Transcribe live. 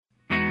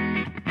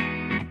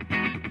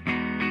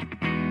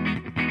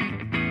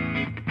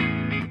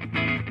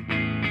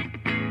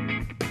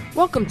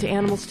Welcome to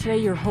Animals Today,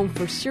 your home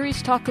for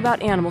serious talk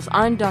about animals.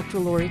 I'm Dr.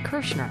 Lori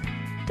Kirshner.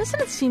 Doesn't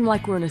it seem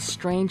like we're in a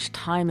strange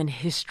time in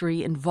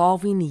history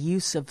involving the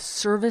use of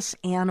service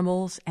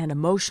animals and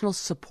emotional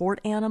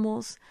support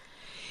animals?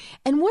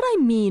 And what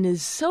I mean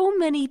is so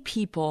many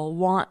people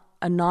want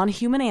a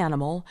non-human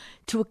animal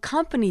to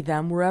accompany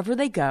them wherever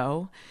they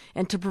go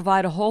and to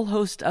provide a whole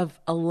host of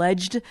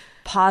alleged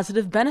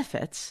positive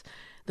benefits.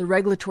 The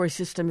regulatory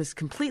system is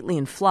completely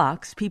in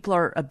flux. People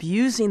are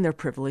abusing their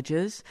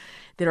privileges.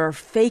 There are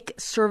fake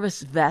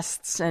service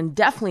vests, and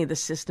definitely the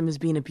system is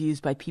being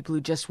abused by people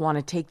who just want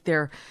to take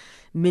their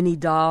mini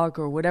dog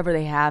or whatever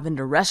they have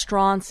into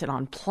restaurants and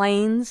on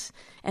planes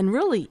and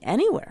really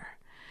anywhere.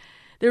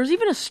 There was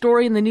even a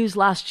story in the news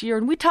last year,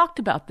 and we talked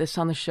about this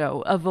on the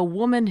show, of a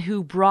woman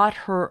who brought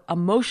her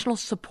emotional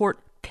support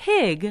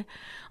pig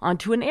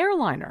onto an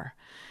airliner.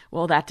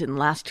 Well, that didn't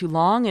last too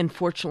long, and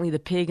fortunately the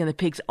pig and the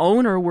pig's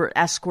owner were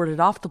escorted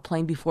off the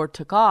plane before it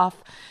took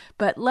off.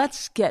 But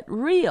let's get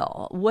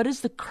real. What is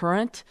the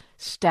current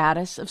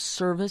status of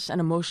service and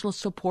emotional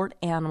support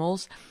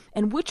animals,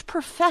 and which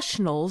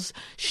professionals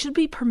should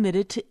be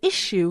permitted to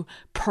issue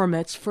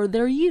permits for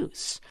their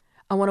use?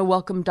 I want to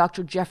welcome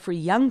Dr.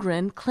 Jeffrey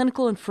Youngren,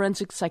 clinical and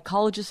forensic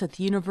psychologist at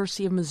the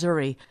University of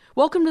Missouri.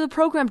 Welcome to the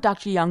program,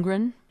 Dr.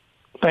 Youngren.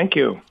 Thank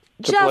you.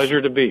 It's a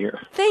pleasure to be here.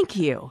 Thank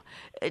you.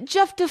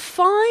 Jeff,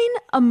 define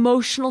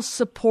emotional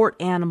support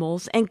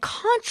animals and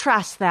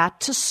contrast that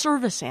to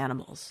service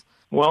animals.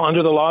 Well,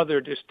 under the law,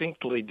 they're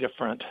distinctly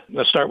different.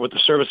 Let's start with the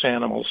service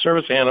animal.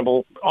 Service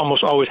animal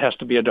almost always has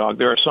to be a dog.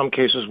 There are some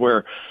cases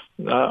where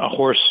a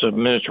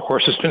miniature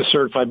horse has been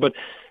certified, but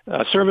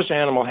a service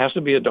animal has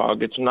to be a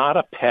dog. It's not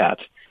a pet,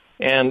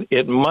 and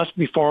it must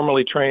be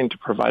formally trained to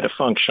provide a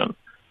function.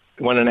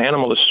 When an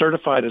animal is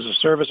certified as a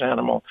service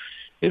animal,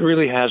 it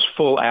really has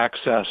full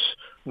access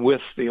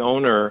with the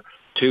owner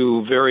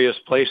to various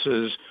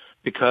places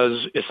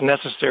because it's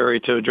necessary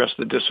to address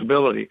the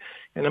disability.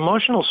 An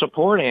emotional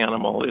support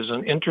animal is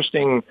an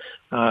interesting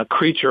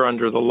creature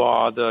under the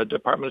law. The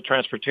Department of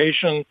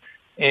Transportation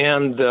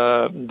and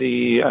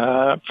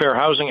the Fair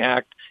Housing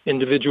Act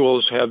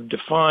individuals have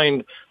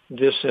defined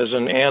this as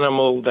an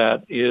animal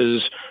that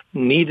is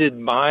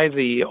needed by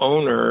the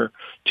owner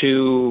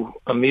to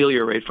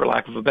ameliorate, for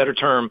lack of a better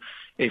term,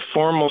 a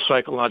formal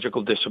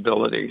psychological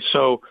disability.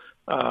 So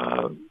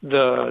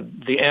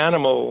the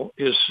animal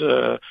is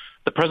the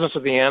presence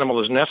of the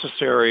animal is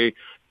necessary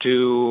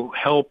to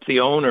help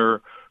the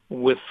owner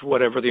with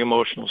whatever the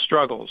emotional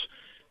struggles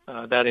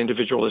that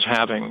individual is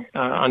having.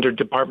 Under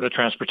Department of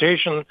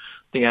Transportation,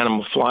 the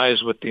animal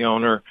flies with the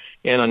owner,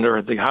 and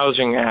under the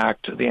Housing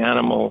Act, the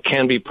animal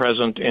can be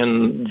present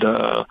in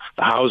the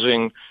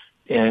housing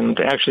and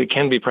actually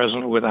can be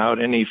present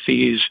without any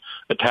fees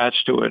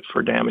attached to it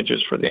for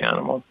damages for the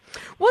animal.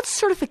 What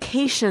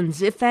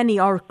certifications, if any,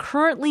 are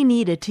currently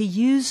needed to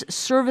use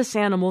service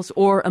animals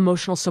or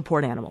emotional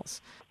support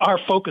animals? Our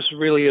focus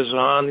really is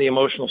on the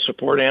emotional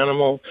support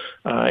animal,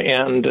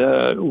 and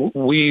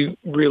we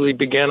really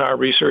began our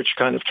research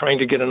kind of trying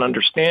to get an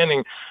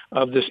understanding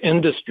of this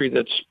industry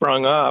that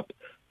sprung up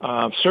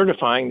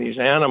certifying these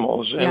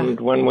animals. Yeah. And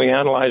when we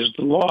analyzed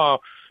the law,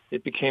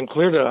 it became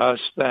clear to us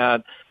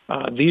that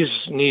these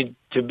need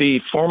to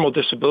be formal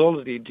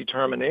disability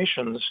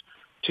determinations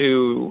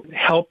to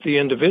help the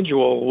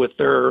individual with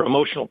their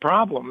emotional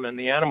problem, and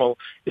the animal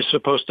is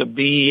supposed to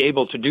be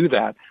able to do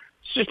that.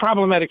 It's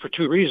problematic for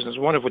two reasons,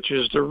 one of which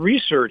is the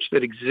research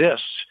that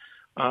exists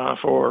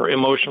for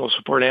emotional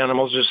support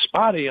animals is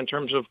spotty in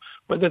terms of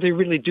whether they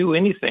really do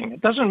anything. It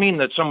doesn't mean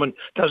that someone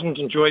doesn't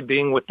enjoy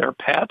being with their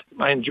pet.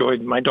 I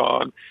enjoyed my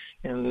dog,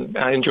 and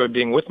I enjoy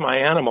being with my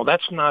animal.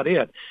 That's not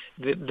it.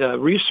 The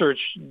research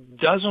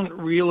doesn't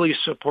really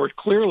support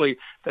clearly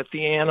that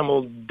the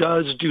animal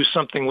does do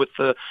something with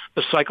the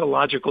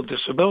psychological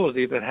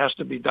disability that has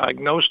to be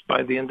diagnosed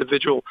by the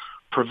individual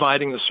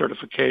providing the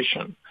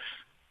certification.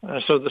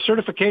 So the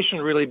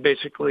certification really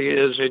basically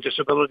is a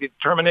disability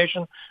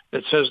determination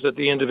that says that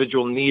the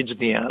individual needs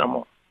the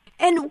animal.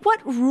 And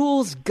what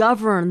rules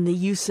govern the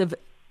use of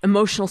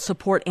emotional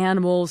support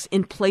animals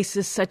in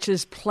places such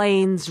as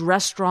planes,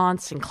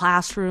 restaurants, and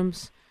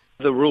classrooms?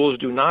 The rules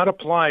do not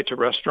apply to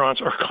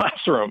restaurants or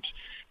classrooms.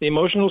 The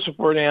emotional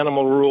support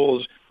animal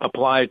rules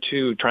apply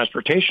to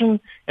transportation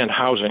and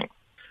housing.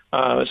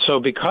 So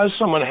because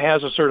someone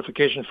has a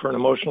certification for an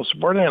emotional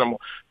support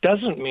animal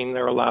doesn't mean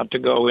they're allowed to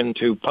go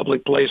into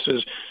public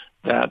places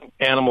that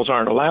animals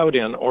aren't allowed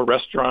in or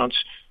restaurants.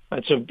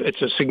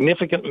 It's a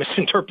significant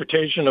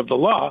misinterpretation of the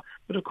law.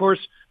 But, of course,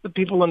 the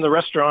people in the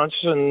restaurants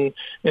and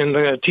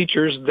the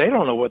teachers, they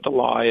don't know what the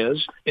law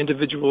is.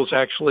 Individuals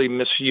actually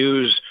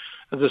misuse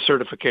the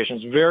certification.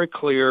 It's very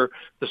clear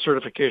the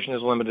certification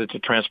is limited to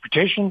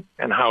transportation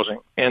and housing.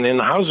 And in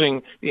the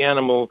housing, the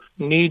animal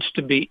needs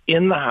to be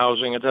in the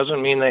housing. It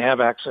doesn't mean they have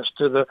access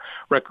to the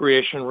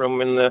recreation room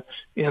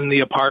in the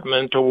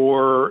apartment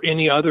or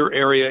any other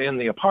area in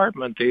the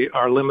apartment. They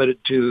are limited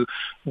to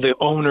the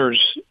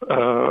owner's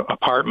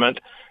apartment.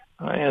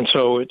 And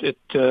so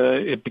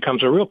it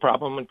becomes a real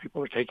problem when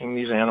people are taking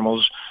these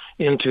animals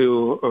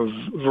into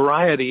a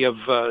variety of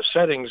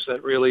settings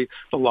that really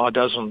the law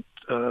doesn't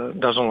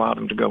allow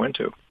them to go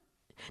into.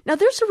 Now,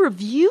 there's a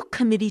review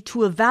committee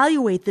to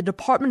evaluate the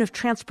Department of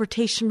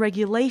Transportation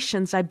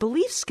regulations, I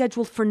believe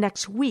scheduled for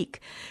next week.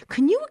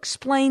 Can you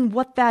explain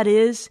what that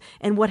is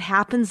and what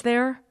happens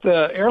there?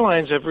 The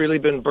airlines have really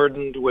been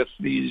burdened with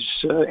these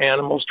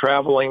animals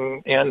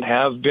traveling and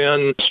have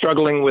been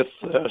struggling with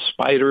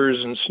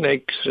spiders and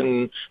snakes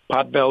and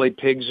potbelly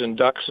pigs and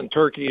ducks and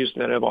turkeys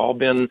that have all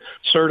been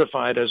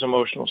certified as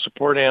emotional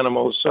support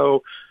animals.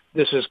 So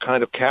this has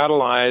kind of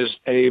catalyzed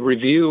a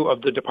review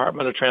of the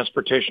Department of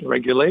Transportation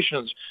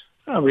regulations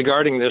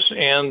regarding this,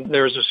 and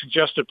there's a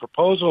suggested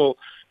proposal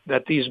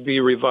that these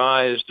be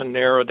revised to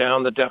narrow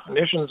down the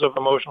definitions of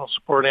emotional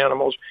support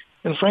animals,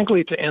 and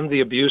frankly, to end the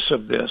abuse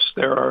of this.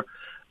 There are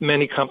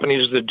many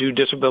companies that do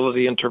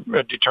disability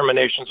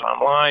determinations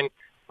online.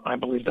 I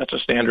believe that's a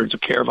standards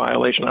of care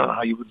violation. I don't know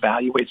how you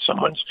evaluate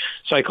someone's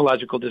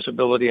psychological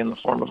disability in the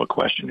form of a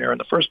questionnaire in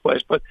the first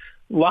place, but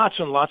lots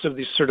and lots of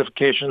these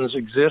certifications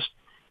exist,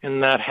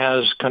 and that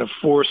has kind of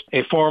forced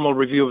a formal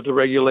review of the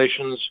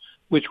regulations,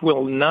 which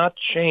will not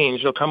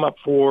change. They'll come up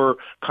for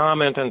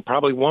comment and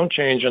probably won't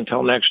change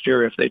until next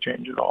year if they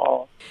change at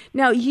all.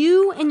 Now,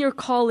 you and your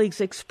colleagues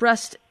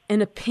expressed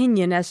an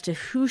opinion as to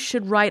who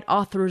should write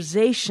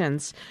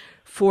authorizations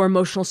for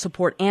emotional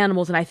support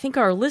animals, and I think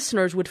our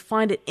listeners would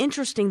find it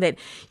interesting that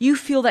you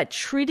feel that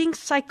treating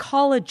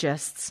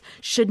psychologists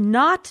should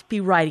not be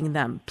writing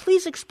them.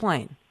 Please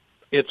explain.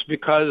 It's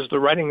because the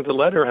writing of the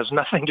letter has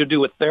nothing to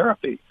do with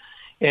therapy.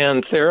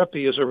 And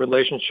therapy is a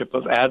relationship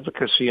of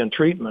advocacy and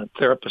treatment.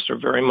 Therapists are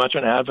very much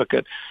an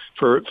advocate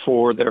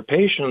for their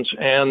patients,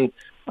 and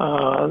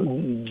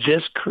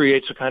this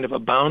creates a kind of a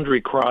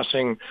boundary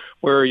crossing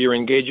where you're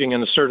engaging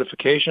in a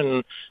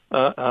certification,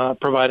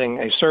 providing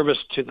a service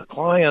to the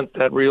client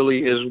that really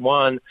is,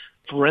 one,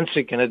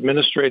 forensic and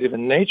administrative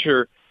in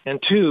nature,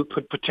 and two,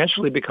 could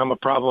potentially become a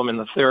problem in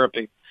the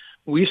therapy.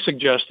 We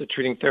suggest that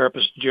treating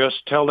therapists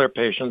just tell their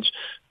patients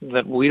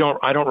that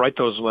I don't write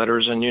those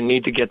letters, and you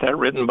need to get that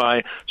written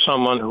by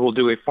someone who will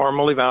do a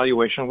formal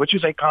evaluation, which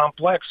is a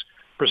complex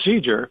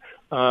procedure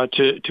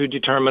to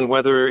determine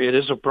whether it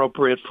is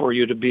appropriate for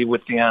you to be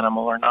with the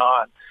animal or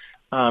not.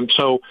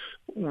 So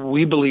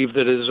we believe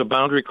that it is a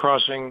boundary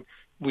crossing.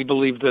 We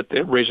believe that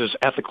it raises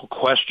ethical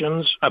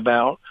questions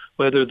about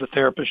whether the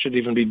therapist should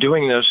even be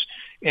doing this.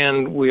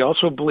 And we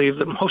also believe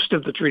that most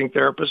of the treating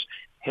therapists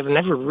have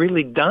never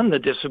really done the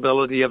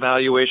disability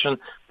evaluation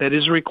that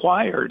is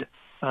required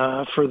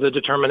for the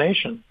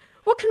determination.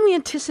 What can we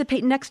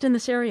anticipate next in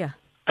this area?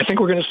 I think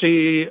we're going to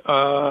see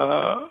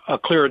a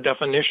clearer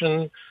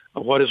definition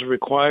of what is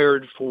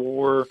required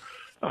for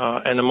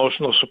an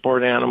emotional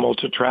support animal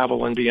to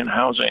travel and be in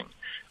housing.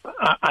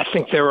 I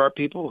think there are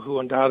people who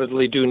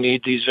undoubtedly do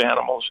need these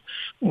animals.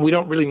 We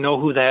don't really know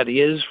who that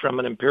is from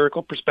an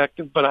empirical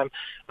perspective, but I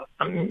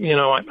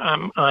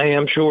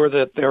am sure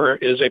that there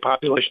is a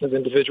population of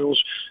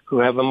individuals who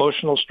have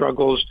emotional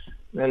struggles,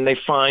 and they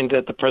find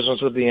that the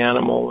presence of the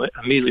animal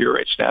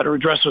ameliorates that or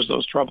addresses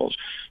those troubles.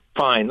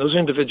 Fine, those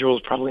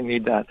individuals probably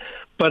need that.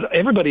 But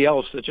everybody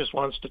else that just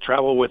wants to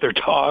travel with their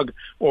dog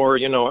or,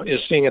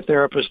 is seeing a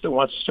therapist that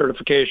wants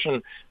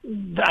certification,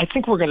 I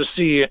think we're going to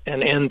see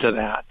an end to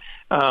that.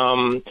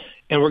 And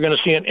we're going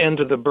to see an end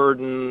to the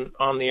burden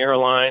on the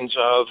airlines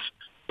of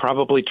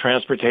probably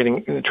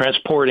transporting,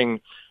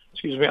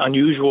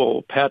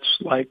 unusual pets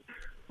like,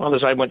 well,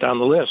 as I went down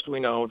the list, we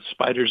know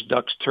spiders,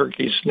 ducks,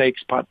 turkeys,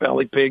 snakes,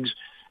 potbelly pigs.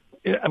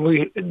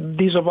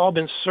 These have all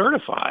been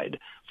certified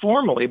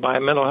formally by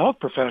a mental health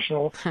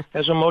professional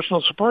as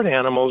emotional support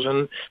animals,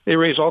 and they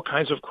raise all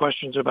kinds of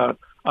questions about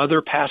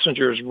other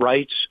passengers'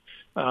 rights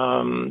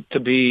to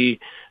be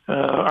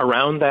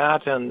around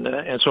that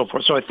and so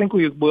forth. So I think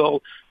we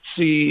will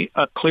see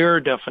a clearer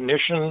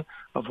definition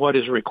of what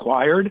is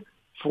required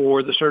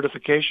for the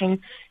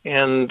certification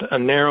and a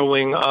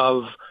narrowing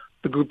of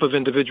the group of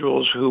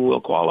individuals who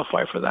will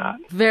qualify for that.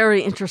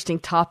 Very interesting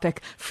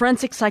topic.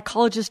 Forensic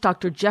psychologist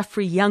Dr.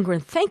 Jeffrey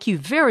Youngren, thank you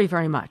very,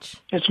 very much.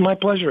 It's my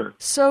pleasure.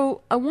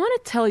 So I want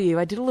to tell you,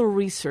 I did a little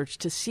research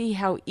to see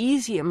how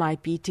easy it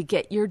might be to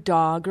get your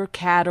dog or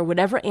cat or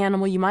whatever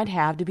animal you might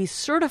have to be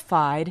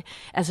certified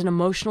as an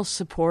emotional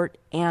support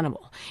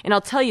animal. And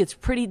I'll tell you, it's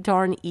pretty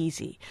darn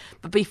easy.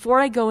 But before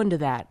I go into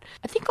that,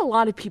 I think a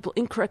lot of people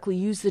incorrectly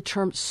use the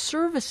term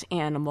service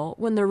animal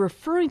when they're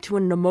referring to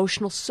an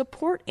emotional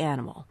support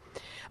animal.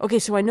 Okay,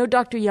 so I know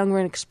Dr.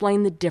 Youngren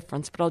explained the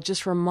difference, but I'll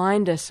just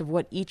remind us of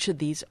what each of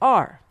these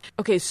are.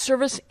 Okay,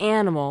 service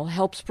animal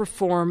helps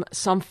perform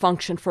some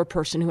function for a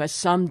person who has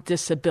some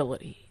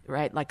disability,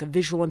 right? Like a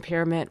visual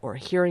impairment or a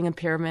hearing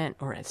impairment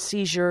or has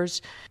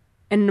seizures.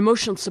 And an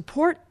emotional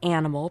support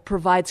animal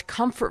provides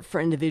comfort for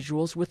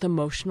individuals with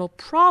emotional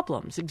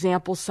problems.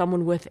 Example,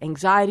 someone with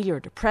anxiety or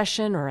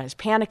depression or has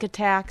panic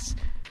attacks.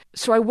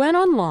 So I went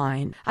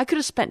online. I could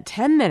have spent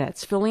 10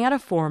 minutes filling out a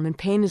form and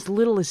paying as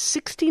little as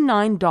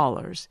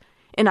 $69,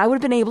 And I would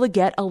have been able to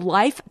get a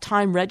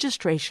lifetime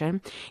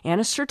registration and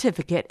a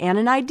certificate and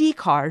an ID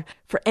card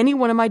for any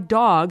one of my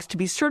dogs to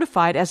be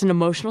certified as an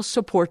emotional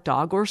support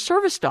dog or a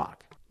service dog.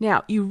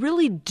 Now, you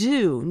really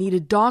do need a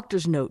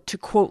doctor's note to,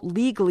 quote,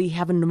 legally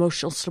have an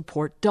emotional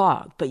support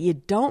dog, but you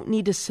don't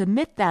need to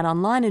submit that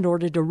online in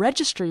order to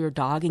register your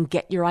dog and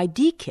get your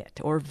ID kit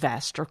or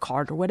vest or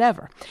card or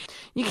whatever.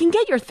 You can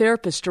get your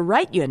therapist to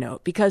write you a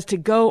note because to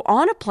go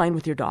on a plane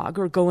with your dog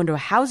or go into a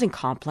housing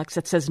complex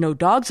that says no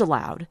dogs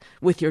allowed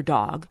with your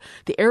dog,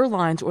 the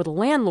airlines or the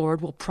landlord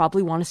will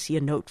probably want to see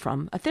a note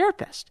from a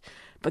therapist.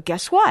 But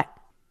guess what?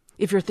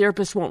 If your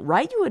therapist won't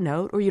write you a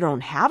note or you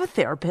don't have a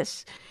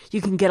therapist,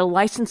 you can get a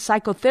licensed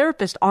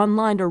psychotherapist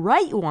online to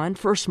write you one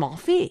for a small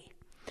fee.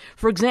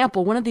 For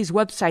example, one of these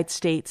websites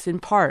states, in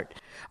part,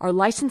 our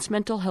licensed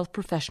mental health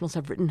professionals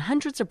have written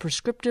hundreds of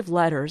prescriptive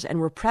letters,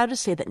 and we're proud to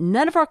say that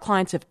none of our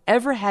clients have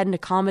ever had an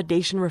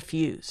accommodation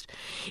refused.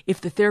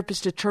 If the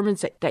therapist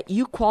determines that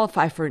you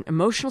qualify for an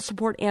emotional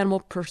support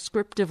animal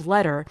prescriptive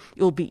letter,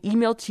 it will be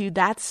emailed to you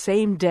that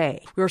same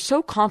day. We are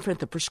so confident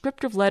the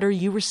prescriptive letter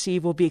you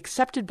receive will be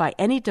accepted by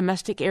any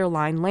domestic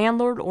airline,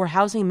 landlord, or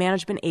housing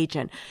management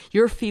agent.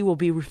 Your fee will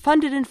be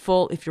refunded in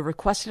full if your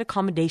requested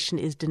accommodation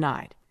is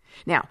denied.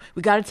 Now,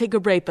 we got to take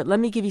a break, but let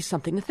me give you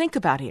something to think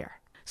about here.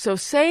 So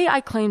say I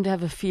claim to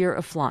have a fear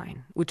of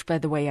flying, which, by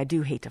the way, I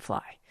do hate to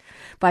fly.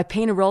 By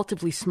paying a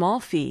relatively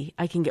small fee,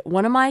 I can get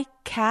one of my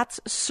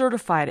cats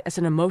certified as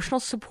an emotional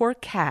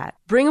support cat,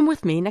 bring him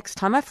with me next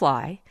time I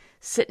fly,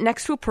 sit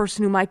next to a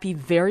person who might be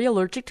very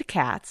allergic to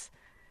cats,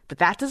 but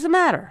that doesn't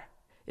matter.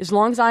 As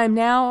long as I am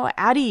now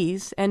at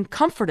ease and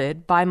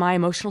comforted by my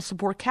emotional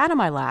support cat in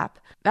my lap,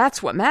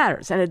 that's what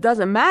matters. And it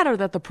doesn't matter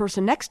that the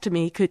person next to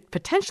me could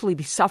potentially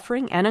be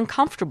suffering and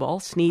uncomfortable,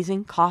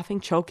 sneezing,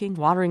 coughing, choking,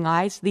 watering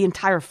eyes, the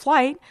entire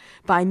flight,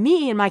 by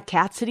me and my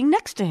cat sitting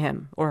next to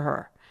him or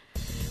her.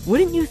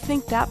 Wouldn't you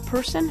think that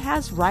person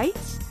has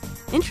rights?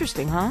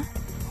 Interesting, huh?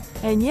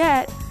 And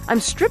yet, I'm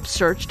strip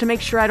searched to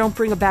make sure I don't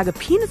bring a bag of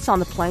peanuts on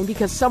the plane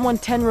because someone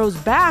 10 rows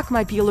back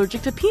might be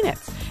allergic to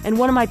peanuts, and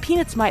one of my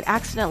peanuts might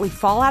accidentally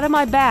fall out of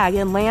my bag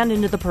and land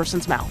into the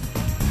person's mouth.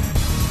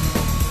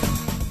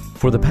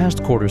 For the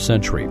past quarter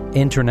century,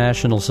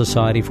 International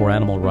Society for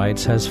Animal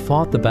Rights has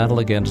fought the battle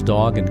against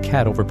dog and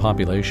cat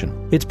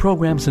overpopulation. Its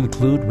programs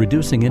include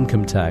reducing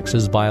income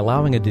taxes by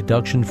allowing a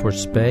deduction for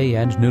spay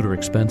and neuter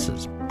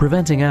expenses,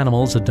 preventing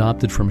animals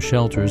adopted from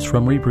shelters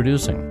from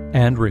reproducing,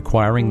 and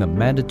requiring the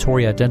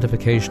mandatory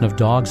identification of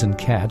dogs and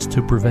cats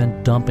to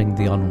prevent dumping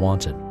the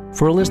unwanted.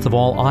 For a list of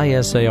all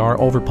ISAR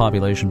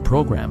overpopulation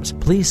programs,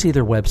 please see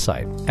their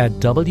website at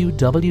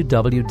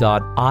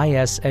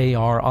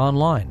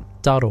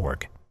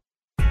www.isaronline.org.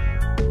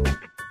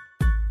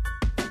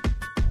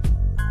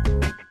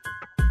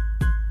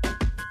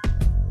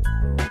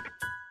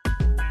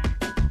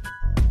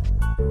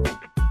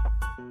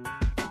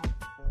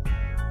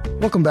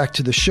 Welcome back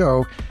to the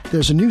show.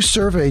 There's a new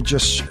survey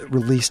just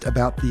released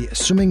about the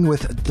Swimming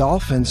with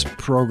Dolphins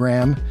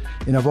program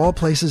in, of all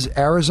places,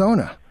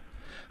 Arizona.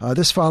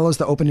 This follows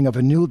the opening of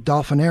a new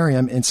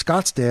dolphinarium in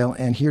Scottsdale,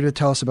 and here to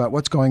tell us about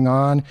what's going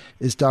on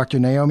is Dr.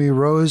 Naomi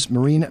Rose,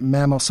 marine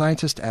mammal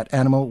scientist at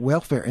Animal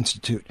Welfare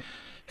Institute.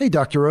 Hey,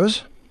 Dr.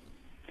 Rose.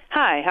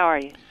 Hi, how are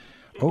you?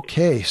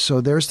 Okay, so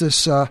there's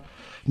this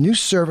new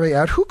survey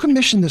out. Who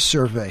commissioned this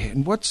survey,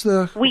 and what's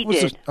the... We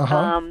did.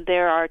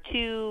 There are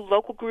two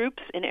local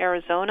groups in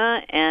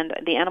Arizona and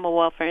the Animal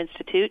Welfare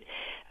Institute.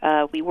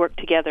 We worked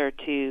together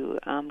to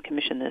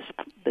commission this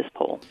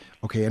poll.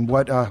 Okay, and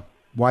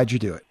why'd you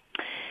do it?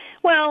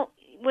 Well,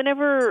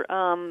 whenever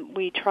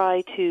we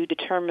try to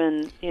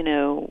determine,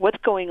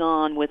 what's going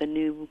on with a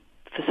new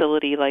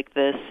facility like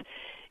this,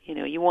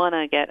 you want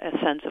to get a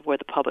sense of where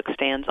the public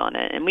stands on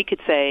it. And we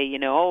could say,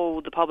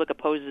 the public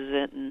opposes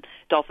it, and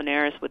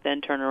Dolphinaris would then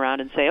turn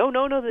around and say, oh,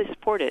 no, they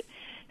support it.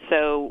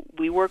 So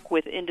we work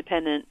with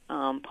independent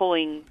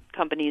polling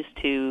companies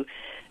to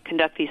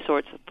conduct these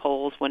sorts of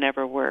polls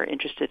whenever we're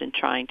interested in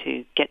trying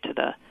to get to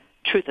the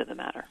truth of the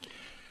matter.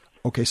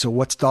 Okay, so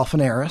what's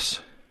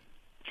Dolphinaris?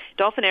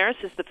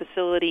 Dolphinaris is the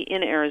facility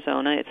in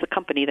Arizona. It's the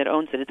company that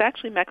owns it. It's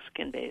actually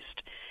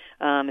Mexican-based.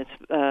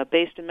 It's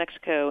based in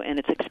Mexico, and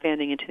it's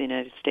expanding into the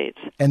United States.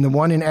 And the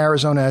one in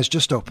Arizona has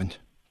just opened?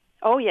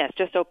 Oh, yes,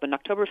 just opened.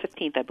 October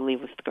 15th, I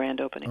believe, was the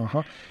grand opening.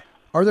 Uh-huh.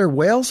 Are there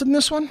whales in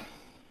this one?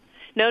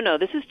 No.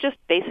 This is just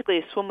basically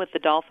a swim with the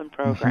dolphin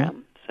program.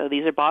 Mm-hmm. So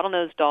these are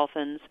bottlenose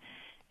dolphins,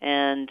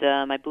 and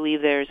I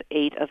believe there's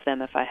 8 of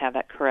them, if I have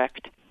that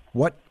correct.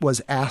 What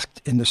was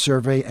asked in the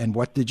survey, and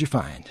what did you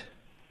find?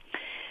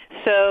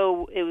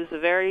 So it was a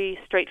very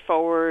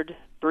straightforward,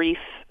 brief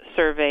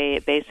survey.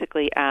 It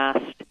basically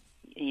asked,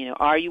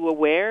 are you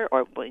aware,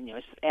 or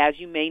as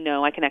you may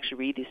know, I can actually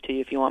read these to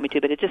you if you want me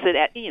to, but it just said,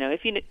 as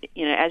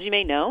you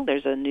may know,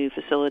 there's a new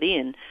facility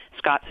in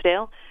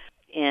Scottsdale,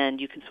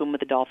 and you can swim with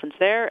the dolphins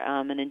there.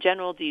 And in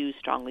general, do you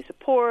strongly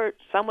support,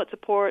 somewhat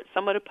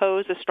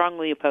oppose, or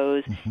strongly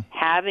oppose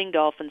having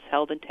dolphins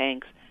held in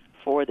tanks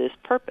for this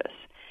purpose?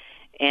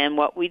 And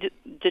what we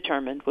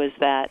determined was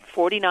that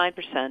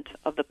 49%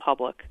 of the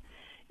public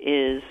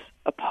is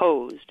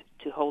opposed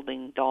to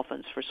holding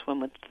dolphins for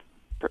swim-with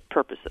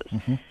purposes,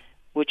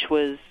 which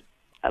was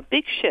a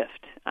big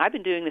shift. I've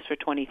been doing this for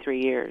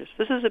 23 years.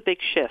 This is a big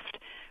shift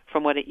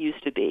from what it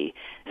used to be.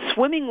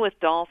 Swimming with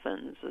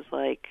dolphins is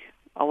like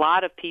a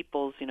lot of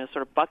people's,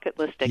 sort of bucket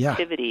list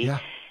activity. Yeah.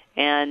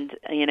 And,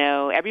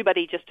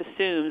 everybody just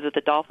assumes that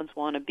the dolphins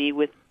want to be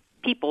with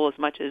people as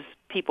much as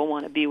people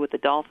want to be with the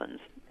dolphins.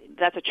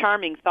 That's a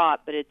charming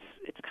thought, but it's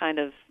kind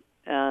of,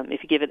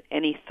 if you give it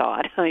any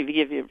thought, if you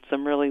give it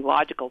some really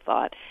logical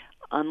thought,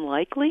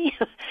 unlikely.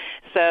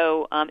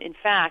 So, in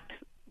fact,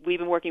 we've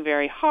been working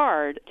very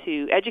hard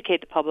to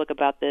educate the public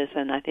about this,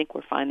 and I think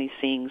we're finally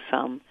seeing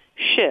some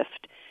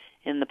shift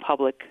in the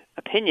public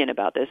opinion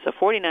about this. So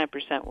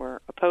 49%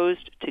 were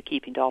opposed to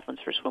keeping dolphins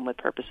for swim-with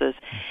purposes,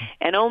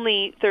 and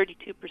only 32%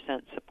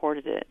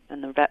 supported it,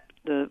 and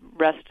the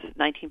rest,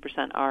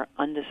 19%, are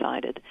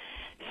undecided.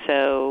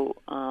 So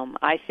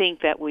I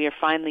think that we are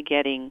finally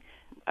getting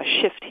a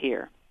shift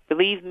here.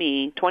 Believe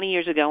me, 20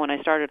 years ago when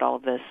I started all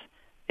of this,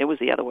 it was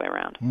the other way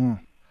around.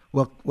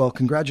 Well,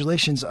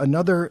 congratulations.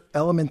 Another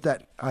element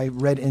that I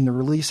read in the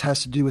release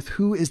has to do with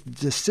who is the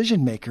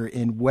decision maker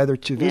in whether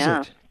to visit.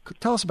 Yeah.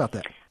 Tell us about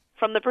that.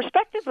 From the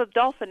perspective of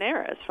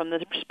Dolphinaris, from the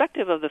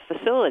perspective of the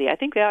facility, I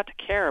think they ought to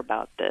care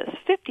about this.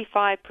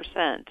 55%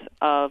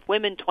 of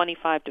women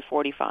 25 to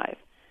 45.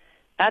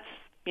 That's,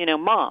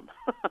 mom.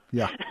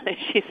 Yeah.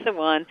 She's the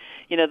one,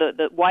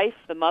 the wife,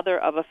 the mother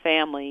of a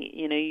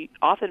family,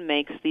 often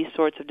makes these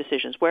sorts of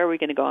decisions. Where are we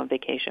going to go on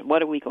vacation?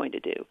 What are we going to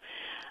do?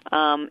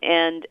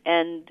 And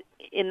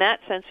in that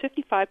sense,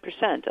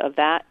 55% of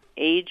that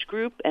age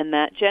group and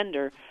that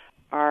gender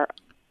are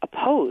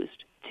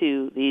opposed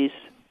to these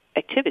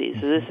activities,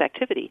 to this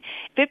activity.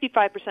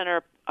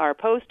 55% are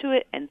opposed to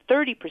it, and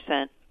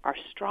 30% are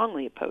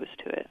strongly opposed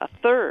to it. A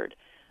third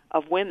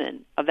of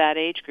women of that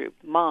age group,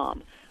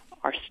 mom,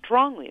 are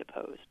strongly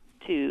opposed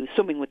to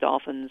swimming with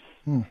dolphins,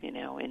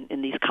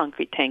 in these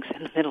concrete tanks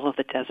in the middle of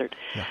the desert.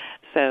 Yeah.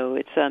 So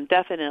it's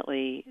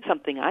definitely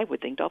something I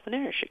would think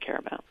Dolphinaris should care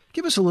about.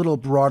 Give us a little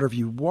broader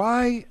view.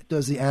 Why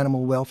does the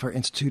Animal Welfare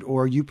Institute,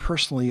 or you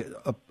personally,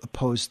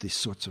 oppose these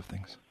sorts of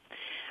things?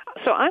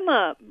 So I'm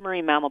a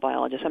marine mammal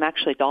biologist. I'm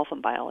actually a dolphin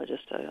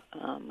biologist.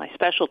 My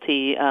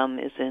specialty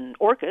is in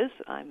orcas.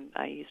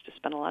 I used to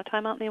spend a lot of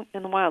time out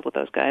in the wild with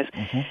those guys.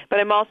 But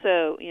I'm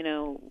also,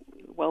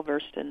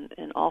 well-versed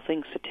in all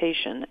things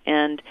cetacean.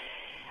 And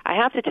I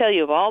have to tell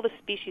you, of all the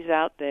species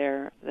out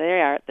there,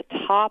 they are at the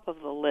top of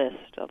the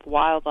list of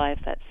wildlife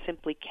that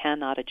simply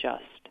cannot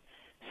adjust,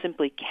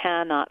 simply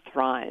cannot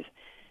thrive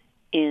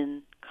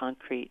in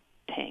concrete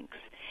tanks.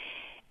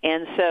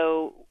 And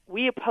so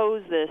we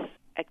oppose this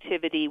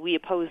activity. We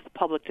oppose the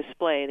public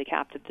display, the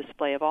captive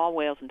display of all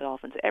whales and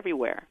dolphins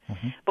everywhere.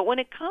 But when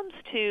it comes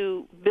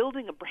to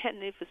building a brand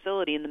new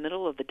facility in the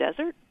middle of the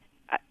desert,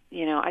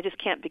 I just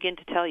can't begin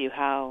to tell you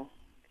how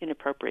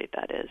inappropriate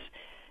that is.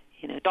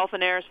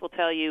 Dolphinaris will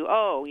tell you,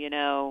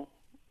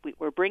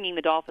 we're bringing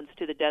the dolphins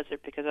to the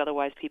desert because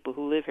otherwise people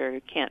who live here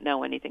can't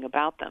know anything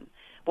about them.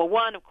 Well,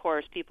 one, of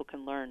course, people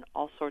can learn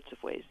all sorts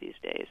of ways these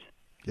days.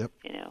 Yep.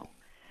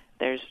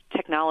 There's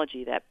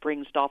technology that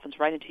brings dolphins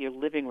right into your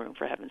living room,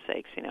 for heaven's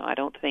sakes. I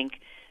don't think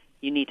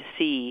you need to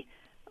see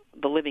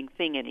the living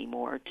thing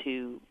anymore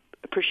to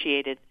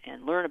appreciate it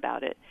and learn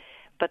about it.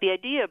 But the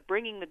idea of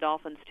bringing the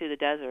dolphins to the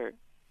desert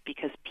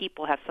because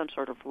people have some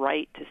sort of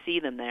right to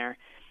see them there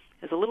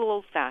is a little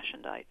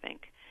old-fashioned, I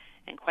think.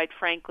 And quite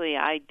frankly,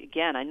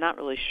 I'm not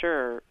really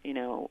sure,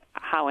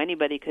 how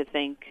anybody could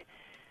think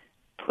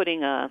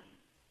putting a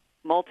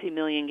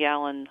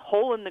multi-million-gallon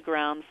hole in the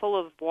ground full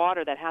of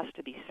water that has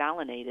to be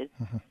salinated,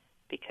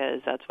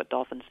 because that's what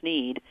dolphins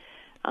need,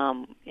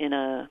 in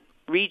a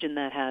region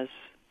that has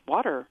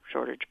water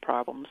shortage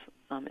problems,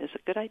 is a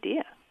good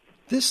idea.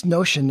 This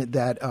notion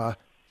that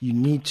you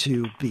need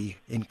to be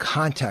in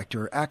contact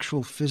or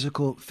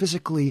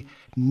physically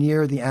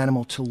near the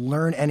animal to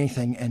learn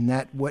anything, and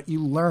that what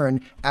you learn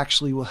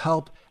actually will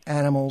help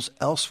animals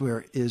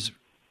elsewhere is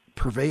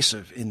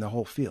pervasive in the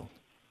whole field.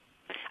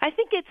 I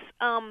think it's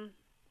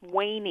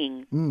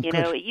waning.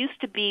 It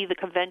used to be the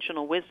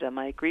conventional wisdom.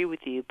 I agree with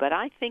you, but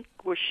I think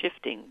we're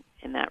shifting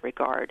in that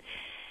regard.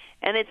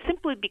 And it's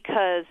simply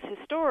because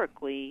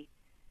historically,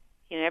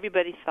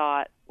 everybody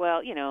thought,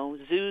 well,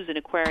 zoos and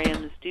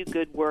aquariums do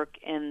good work,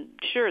 and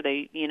sure,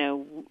 they,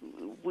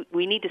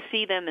 we need to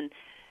see them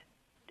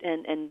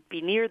and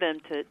be near them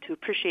to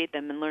appreciate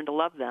them and learn to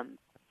love them.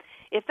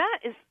 If that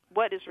is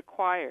what is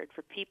required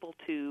for people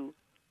to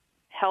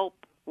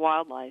help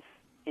wildlife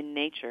in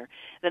nature,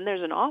 then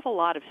there's an awful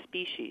lot of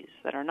species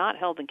that are not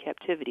held in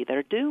captivity that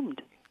are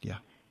doomed. Yeah.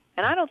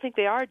 And I don't think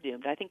they are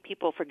doomed. I think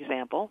people, for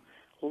example,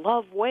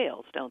 love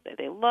whales, don't they?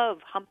 They love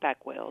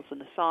humpback whales and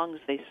the songs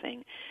they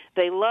sing.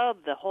 They love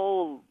the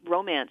whole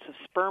romance of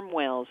sperm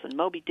whales and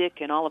Moby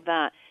Dick and all of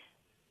that.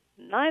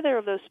 Neither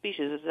of those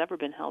species has ever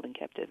been held in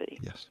captivity.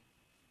 Yes.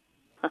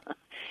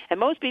 And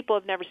most people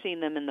have never seen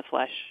them in the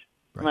flesh,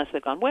 unless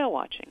they've gone whale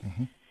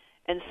watching.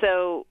 And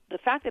so the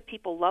fact that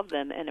people love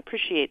them and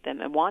appreciate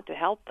them and want to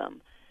help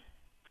them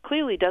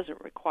clearly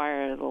doesn't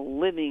require the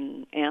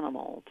living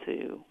animal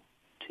to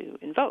to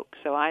invoke.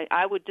 So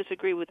I would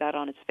disagree with that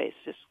on its face.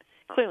 It's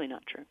clearly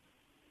not true.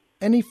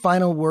 Any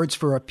final words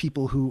for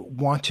people who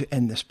want to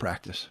end this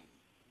practice?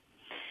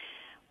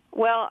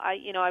 Well,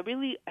 I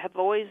really have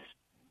always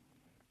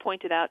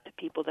pointed out to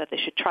people that they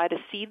should try to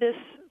see this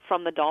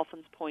from the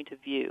dolphin's point of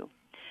view.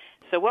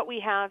 So what we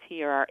have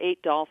here are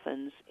 8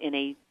 dolphins in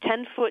a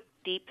 10-foot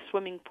deep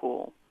swimming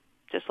pool,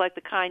 just like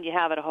the kind you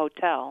have at a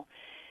hotel,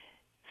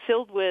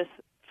 filled with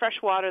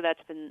fresh water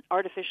that's been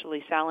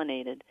artificially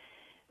salinated,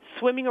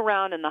 swimming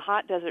around in the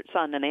hot desert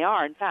sun. And they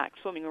are, in fact,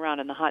 swimming around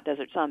in the hot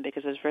desert sun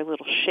because there's very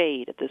little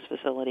shade at this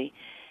facility.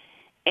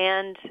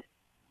 And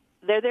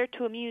they're there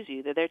to amuse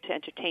you. They're there to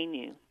entertain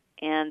you.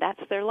 And that's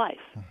their life,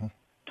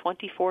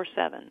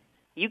 24/7.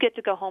 You get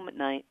to go home at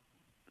night.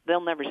 They'll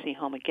never see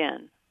home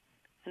again.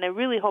 And I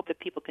really hope that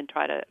people can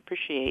try to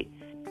appreciate,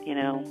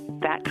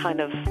 that kind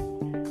of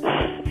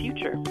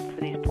future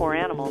for these poor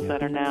animals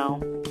that are now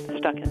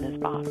stuck in this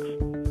box.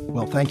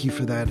 Well, thank you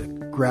for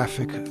that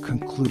graphic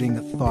concluding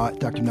thought.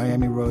 Dr.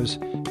 Naomi Rose,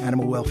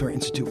 Animal Welfare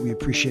Institute, we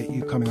appreciate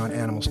you coming on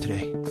Animals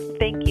Today.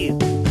 Thank you.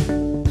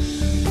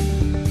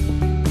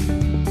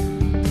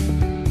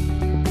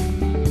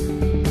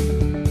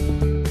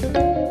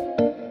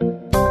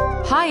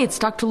 Hi, it's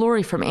Dr.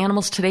 Lori from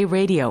Animals Today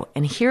Radio,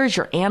 and here's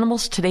your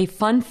Animals Today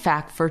fun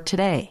fact for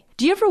today.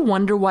 Do you ever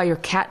wonder why your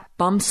cat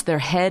bumps their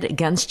head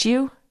against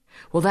you?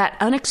 Well, that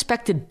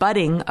unexpected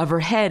butting of her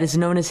head is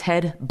known as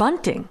head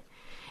bunting,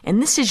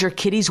 and this is your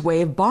kitty's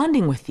way of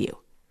bonding with you.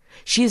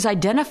 She is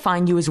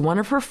identifying you as one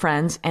of her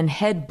friends, and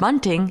head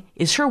bunting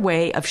is her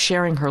way of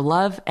sharing her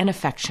love and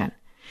affection.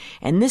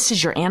 And this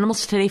is your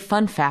Animals Today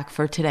fun fact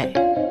for today.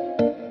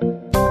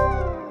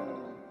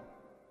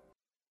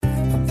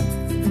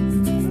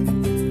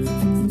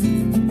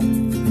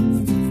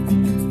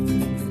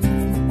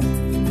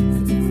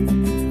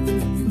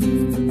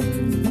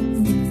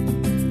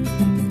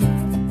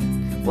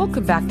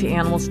 Welcome back to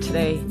Animals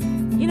Today.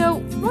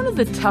 One of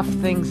the tough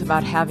things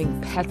about having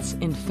pets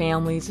in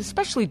families,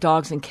 especially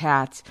dogs and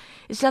cats,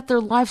 is that their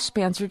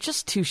lifespans are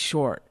just too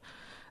short.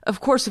 Of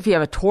course, if you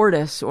have a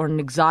tortoise or an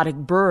exotic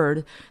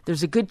bird,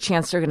 there's a good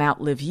chance they're going to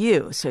outlive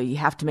you, so you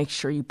have to make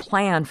sure you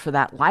plan for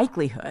that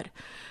likelihood.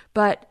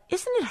 But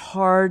isn't it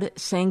hard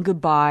saying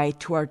goodbye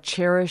to our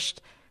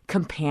cherished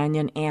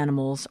companion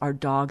animals, our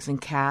dogs and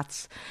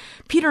cats?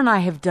 Peter and I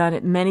have done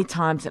it many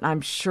times, and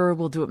I'm sure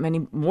we'll do it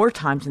many more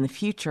times in the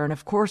future. And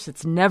of course,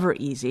 it's never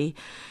easy.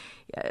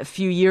 A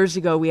few years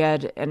ago, we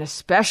had an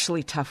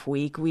especially tough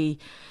week. We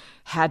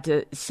had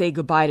to say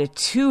goodbye to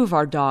 2 of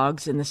our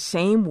dogs in the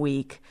same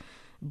week.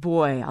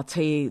 Boy, I'll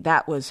tell you,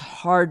 that was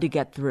hard to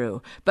get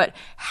through. But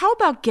how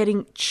about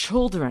getting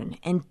children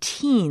and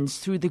teens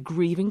through the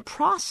grieving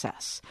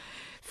process?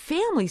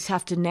 Families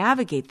have to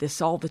navigate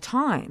this all the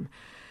time.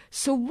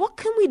 So what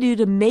can we do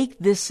to make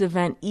this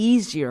event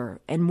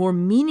easier and more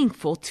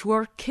meaningful to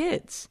our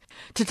kids?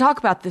 To talk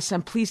about this,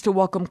 I'm pleased to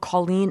welcome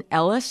Colleen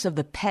Ellis of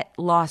the Pet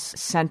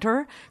Loss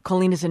Center.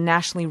 Colleen is a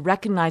nationally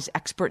recognized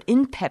expert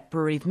in pet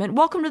bereavement.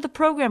 Welcome to the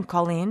program,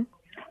 Colleen.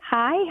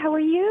 Hi, how are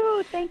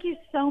you? Thank you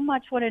so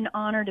much. What an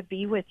honor to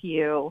be with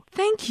you.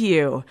 Thank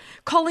you.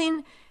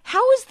 Colleen,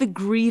 how is the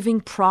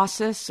grieving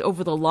process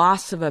over the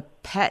loss of a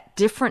pet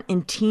different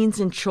in teens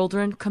and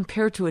children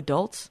compared to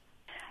adults?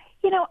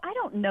 I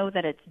don't know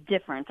that it's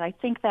different. I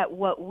think that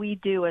what we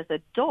do as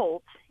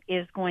adults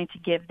is going to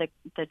give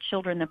the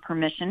children the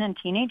permission and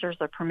teenagers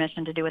the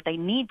permission to do what they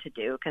need to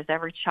do, because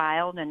every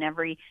child and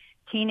every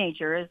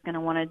teenager is going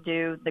to want to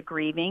do the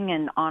grieving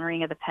and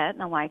honoring of the pet and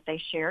the life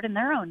they shared in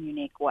their own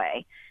unique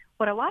way.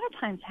 What a lot of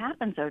times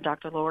happens, though,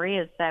 Dr. Lori,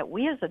 is that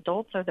we as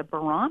adults are the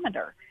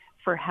barometer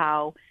for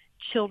how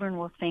children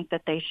will think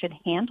that they should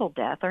handle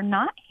death or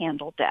not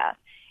handle death.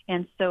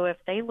 And so if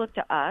they look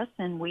to us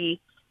and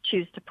we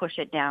choose to push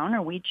it down,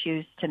 or we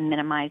choose to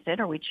minimize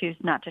it, or we choose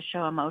not to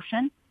show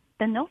emotion,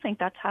 then they'll think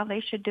that's how they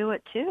should do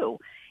it too.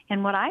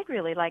 And what I'd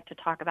really like to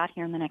talk about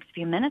here in the next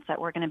few minutes that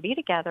we're going to be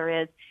together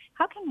is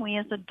how can we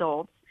as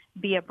adults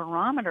be a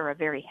barometer, a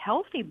very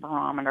healthy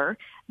barometer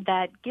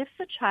that gives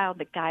the child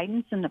the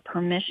guidance and the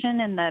permission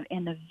and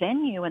the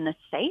venue and the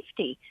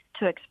safety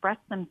to express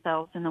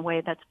themselves in the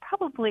way that's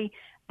probably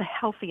the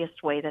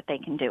healthiest way that they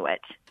can do it.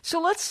 So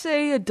let's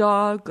say a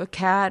dog, a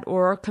cat,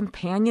 or a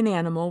companion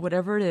animal,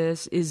 whatever it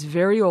is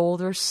very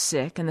old or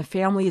sick, and the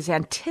family is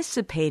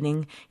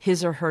anticipating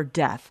his or her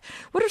death.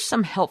 What are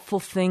some helpful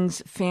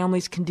things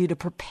families can do to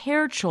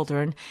prepare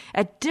children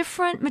at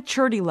different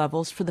maturity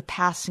levels for the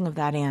passing of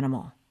that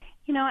animal?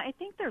 I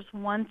think there's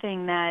one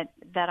thing that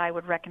I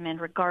would recommend,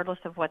 regardless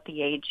of what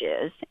the age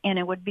is, and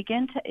it would be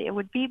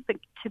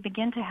to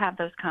begin to have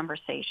those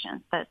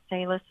conversations that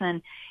say,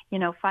 listen,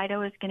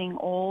 Fido is getting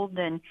old,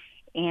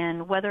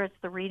 and whether it's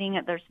the reading,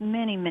 there's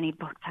many, many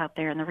books out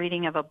there, and the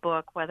reading of a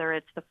book, whether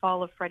it's The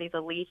Fall of Freddie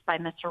the Leaf by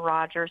Mr.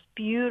 Rogers,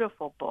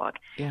 beautiful book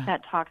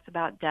that talks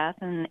about death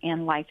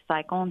and life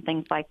cycle and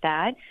things like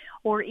that,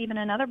 or even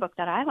another book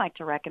that I like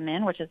to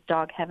recommend, which is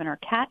Dog Heaven or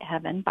Cat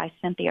Heaven by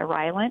Cynthia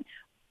Rylant.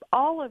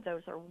 All of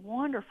those are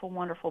wonderful,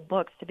 wonderful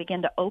books to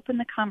begin to open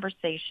the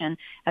conversation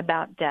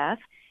about death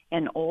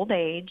and old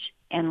age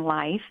and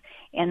life,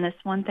 and this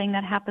one thing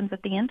that happens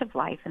at the end of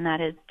life, and that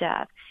is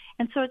death.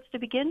 And so it's to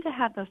begin to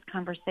have those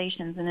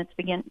conversations, and it's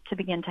to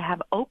begin to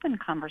have open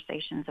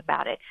conversations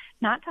about it,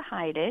 not to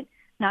hide it,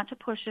 not to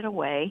push it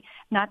away,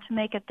 not to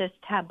make it this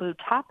taboo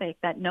topic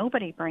that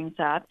nobody brings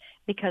up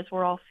because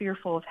we're all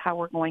fearful of how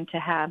we're going to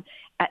have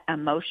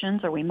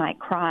emotions, or we might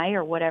cry,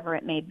 or whatever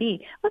it may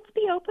be. Let's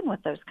be open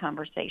with those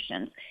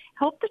conversations.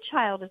 Help the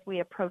child as we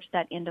approach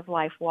that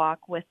end-of-life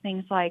walk with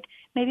things like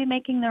maybe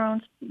making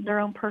their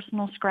own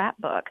personal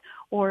scrapbook,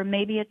 or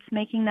maybe it's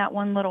making that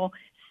one little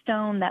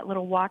stone, that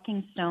little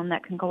walking stone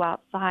that can go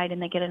outside,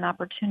 and they get an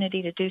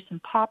opportunity to do some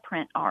paw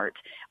print art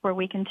where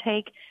we can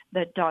take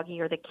the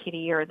doggy or the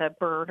kitty or the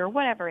bird or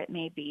whatever it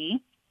may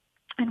be,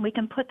 and we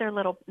can put their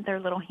little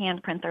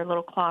handprint, their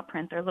little claw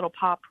print, their little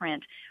paw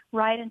print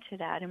right into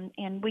that.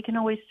 And we can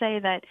always say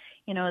that,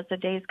 as the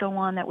days go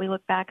on, that we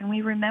look back and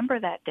we remember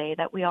that day,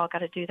 that we all got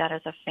to do that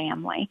as a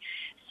family.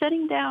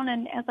 Sitting down,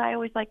 and as I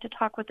always like to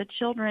talk with the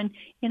children,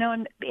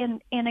 and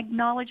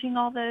acknowledging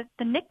all the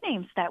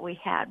nicknames that we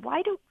had.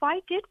 Why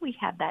did we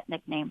have that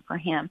nickname for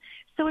him?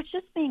 So it's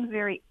just being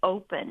very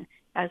open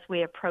as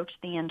we approach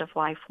the end of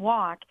life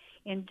walk,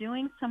 and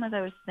doing some of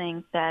those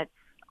things that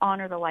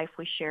honor the life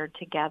we shared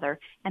together,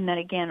 and that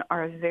again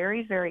are a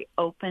very, very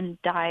open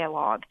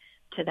dialogue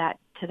to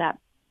that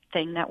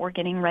thing that we're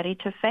getting ready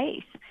to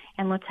face.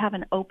 And let's have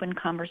an open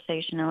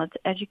conversation, and let's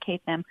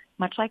educate them,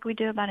 much like we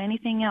do about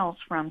anything else,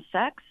 from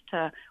sex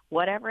to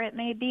whatever it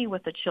may be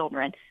with the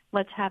children.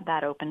 Let's have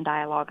that open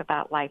dialogue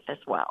about life as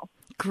well.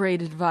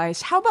 Great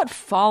advice. How about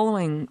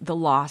following the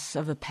loss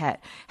of a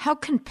pet? How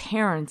can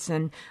parents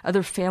and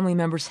other family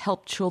members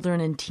help children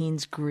and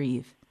teens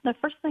grieve? The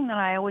first thing that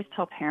I always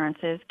tell parents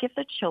is give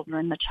the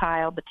children, the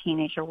child, the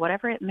teenager,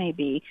 whatever it may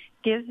be,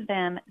 give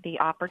them the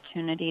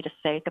opportunity to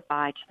say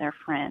goodbye to their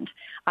friend.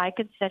 I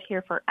could sit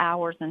here for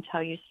hours and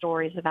tell you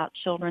stories about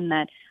children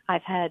that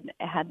I've had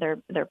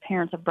their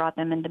parents have brought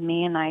them into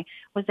me, and I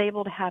was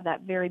able to have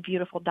that very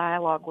beautiful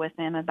dialogue with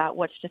them about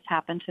what's just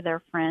happened to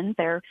their friend,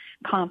 their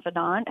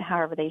confidant,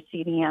 however they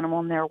see the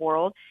animal in their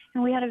world.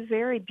 And we had a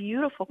very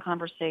beautiful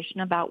conversation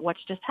about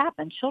what's just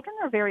happened. Children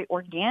are very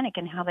organic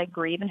in how they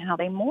grieve and how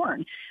they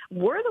mourn.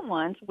 We're the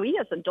ones, we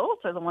as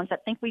adults are the ones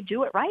that think we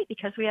do it right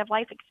because we have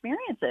life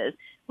experiences.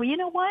 Well, you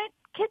know what?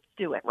 Kids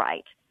do it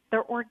right.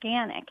 They're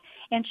organic.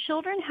 And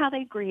children, how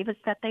they grieve is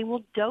that they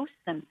will dose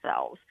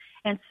themselves.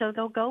 And so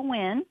they'll go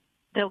in,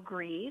 they'll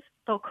grieve,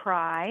 they'll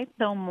cry,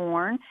 they'll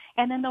mourn,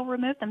 and then they'll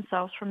remove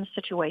themselves from the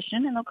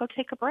situation, and they'll go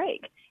take a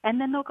break. And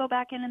then they'll go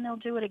back in and they'll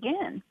do it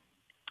again.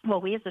 Well,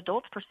 we as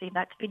adults perceive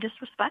that to be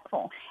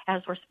disrespectful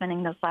as we're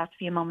spending those last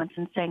few moments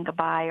and saying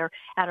goodbye, or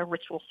at a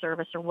ritual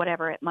service or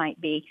whatever it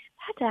might be.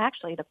 That's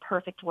actually the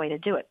perfect way to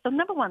do it. So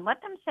number one,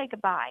 let them say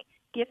goodbye.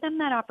 Give them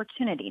that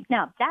opportunity.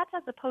 Now, that's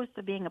as opposed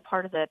to being a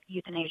part of the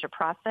euthanasia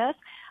process.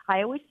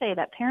 I always say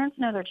that parents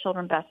know their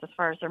children best as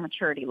far as their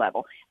maturity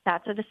level.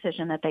 That's a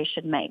decision that they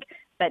should make.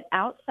 But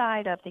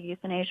outside of the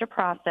euthanasia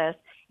process,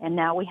 and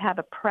now we have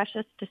a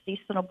precious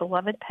deceased little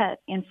beloved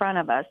pet in front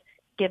of us,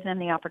 give them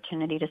the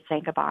opportunity to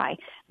say goodbye.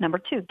 Number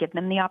two, give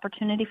them the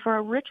opportunity for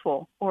a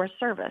ritual or a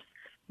service.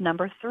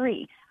 Number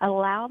three,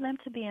 allow them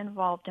to be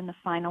involved in the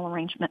final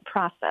arrangement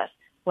process,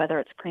 whether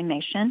it's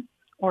cremation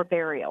or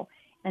burial.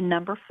 And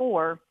number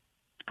four,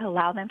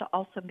 allow them to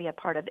also be a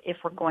part of, if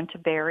we're going to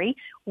bury,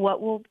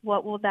 what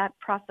will that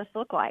process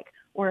look like?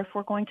 Or if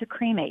we're going to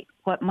cremate,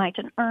 what might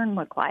an urn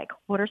look like?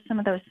 What are some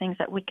of those things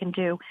that we can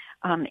do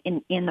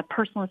in the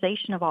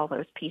personalization of all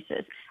those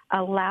pieces?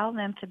 Allow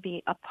them to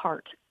be a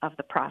part of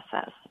the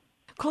process.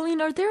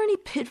 Colleen, are there any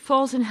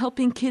pitfalls in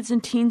helping kids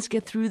and teens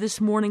get through this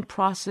mourning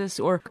process,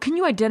 or can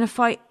you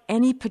identify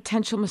any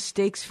potential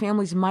mistakes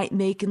families might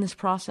make in this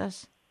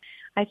process?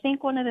 I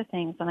think one of the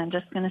things, and I'm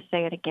just going to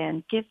say it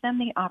again, give them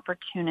the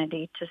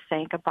opportunity to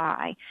say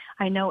goodbye.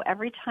 I know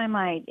every time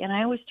I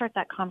always start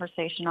that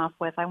conversation off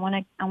with, I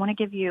want to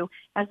give you,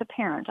 as a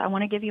parent, I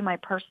want to give you my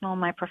personal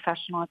and my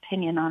professional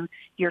opinion on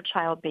your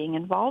child being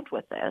involved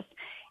with this.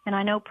 And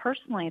I know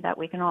personally that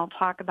we can all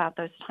talk about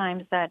those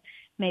times that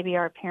maybe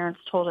our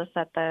parents told us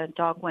that the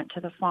dog went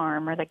to the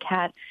farm or the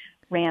cat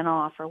ran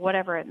off or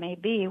whatever it may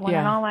be, when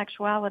in all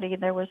actuality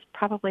there was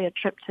probably a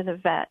trip to the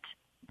vet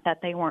that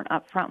they weren't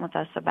upfront with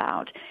us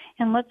about.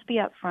 And let's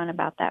be upfront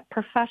about that.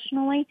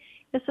 Professionally,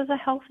 this is a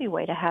healthy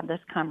way to have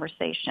this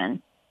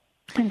conversation.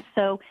 And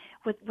so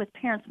with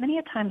parents, many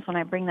a times when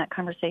I bring that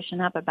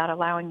conversation up about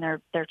allowing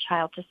their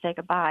child to say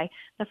goodbye,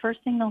 the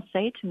first thing they'll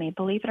say to me,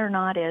 believe it or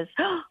not, is,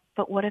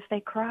 but what if they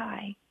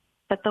cry?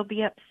 But they'll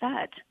be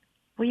upset.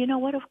 Well, you know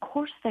what? Of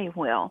course they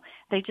will.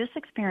 They just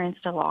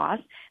experienced a loss.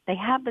 They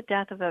have the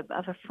death of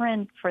a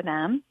friend for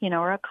them,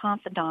 or a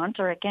confidant,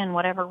 or again,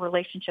 whatever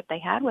relationship they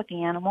had with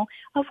the animal.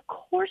 Of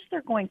course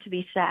they're going to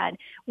be sad.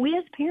 We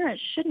as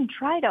parents shouldn't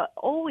try to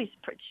always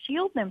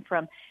shield them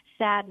from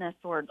sadness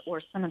or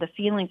some of the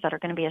feelings that are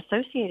going to be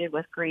associated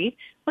with grief.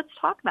 Let's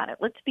talk about it.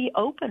 Let's be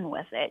open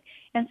with it.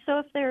 And so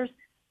if there's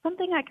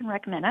something I can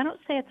recommend. I don't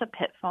say it's a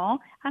pitfall.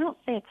 I don't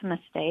say it's a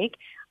mistake.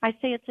 I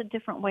say it's a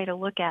different way to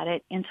look at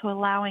it into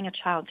allowing a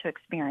child to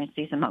experience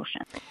these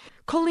emotions.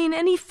 Colleen,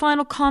 any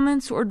final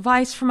comments or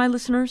advice for my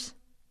listeners?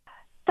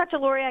 Dr.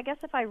 Lori, I guess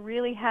if I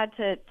really had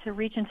to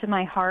reach into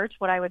my heart,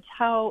 what I would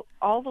tell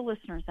all the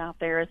listeners out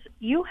there is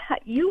you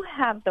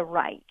have the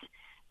right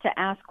to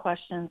ask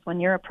questions when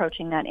you're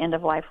approaching that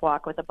end-of-life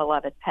walk with a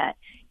beloved pet.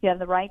 You have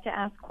the right to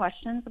ask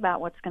questions about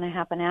what's going to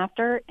happen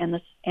after and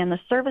the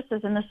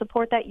services and the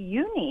support that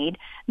you need,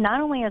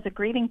 not only as a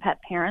grieving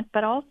pet parent,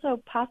 but also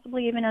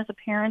possibly even as a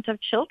parent of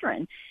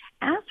children.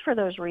 Ask for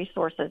those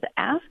resources.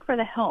 Ask for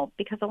the help,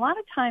 because a lot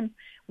of times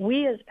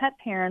we as pet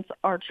parents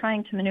are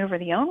trying to maneuver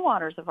the own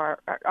waters of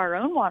our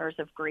own waters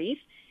of grief.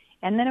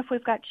 And then if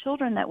we've got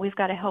children that we've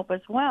got to help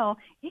as well,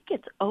 it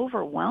gets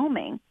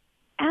overwhelming.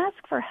 Ask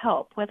for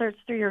help, whether it's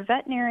through your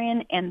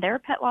veterinarian and their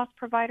pet loss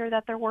provider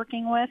that they're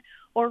working with,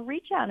 or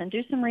reach out and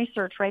do some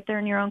research right there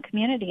in your own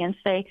community and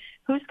say,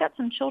 who's got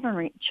some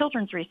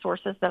children's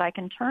resources that I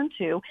can turn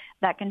to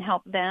that can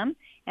help them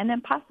and then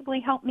possibly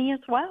help me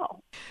as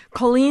well.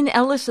 Colleen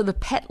Ellis of the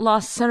Pet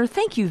Loss Center,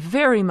 thank you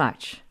very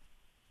much.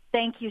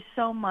 Thank you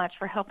so much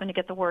for helping to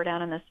get the word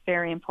out on this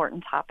very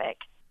important topic.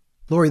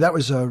 Lori, that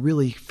was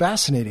really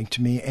fascinating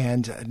to me,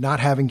 and not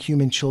having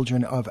human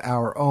children of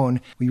our own,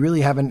 we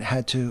really haven't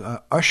had to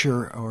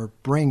usher or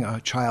bring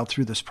a child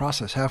through this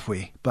process, have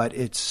we? But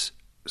it's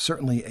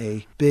certainly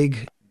a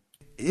big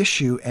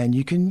issue, and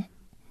you can,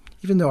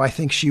 even though I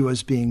think she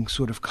was being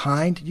sort of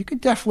kind, you can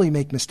definitely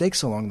make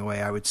mistakes along the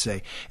way, I would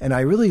say. And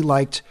I really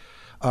liked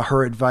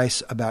her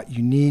advice about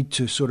you need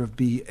to sort of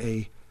be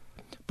a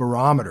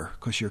barometer,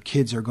 because your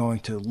kids are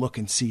going to look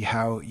and see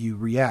how you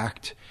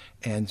react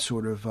and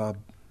sort of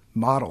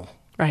model.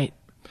 Right.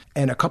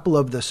 And a couple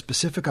of the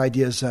specific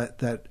ideas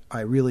that I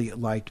really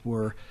liked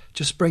were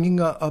just bringing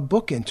a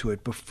book into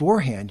it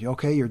beforehand.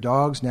 Okay, your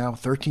dog's now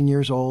 13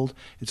 years old.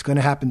 It's going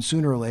to happen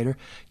sooner or later.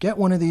 Get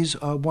one of these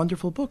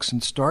wonderful books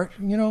and start,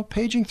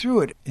 paging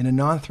through it in a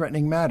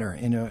non-threatening manner,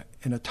 in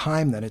a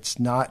time that it's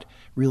not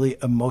really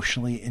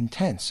emotionally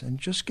intense. And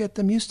just get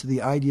them used to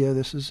the idea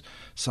this is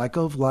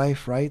cycle of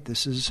life, right?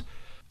 This is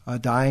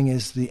dying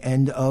is the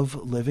end of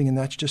living, and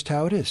that's just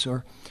how it is.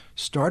 Or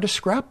start a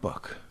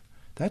scrapbook.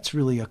 That's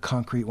really a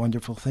concrete,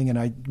 wonderful thing. And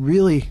I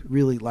really,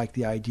 really like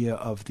the idea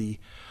of the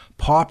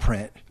paw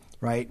print,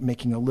 right?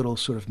 Making a little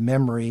sort of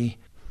memory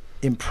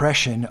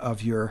impression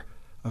of your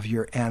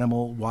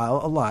animal while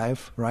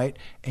alive, right?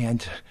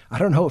 And I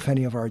don't know if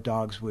any of our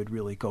dogs would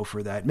really go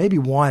for that. Maybe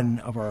one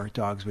of our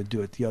dogs would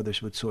do it. The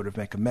others would sort of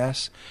make a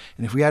mess.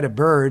 And if we had a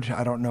bird,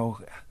 I don't know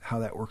how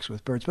that works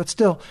with birds. But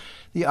still,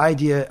 the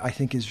idea, I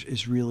think,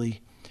 is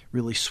really,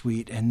 really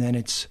sweet. And then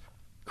it's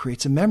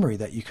creates a memory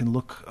that you can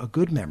a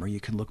good memory you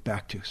can look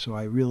back to. So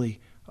I really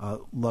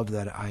love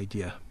that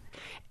idea.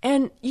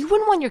 And you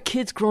wouldn't want your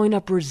kids growing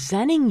up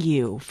resenting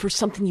you for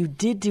something you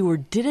did do or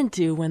didn't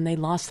do when they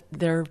lost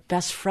their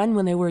best friend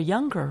when they were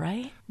younger,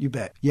 right? You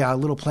bet. Yeah, a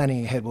little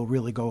planning ahead will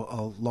really go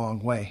a long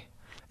way.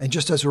 And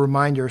just as a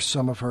reminder,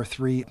 some of her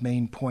 3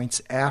 main points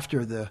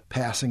after the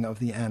passing of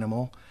the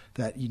animal,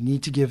 that you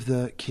need to give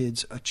the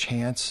kids a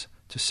chance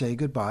to say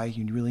goodbye.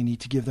 You really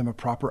need to give them a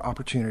proper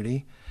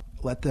opportunity.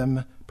 Let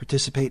them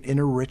participate in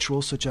a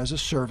ritual such as a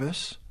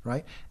service,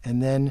 right?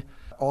 And then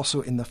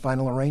also in the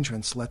final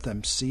arrangements, let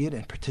them see it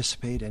and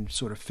participate and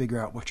sort of figure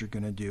out what you're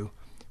going to do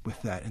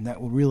with that. And that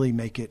will really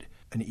make it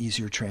an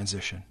easier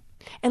transition.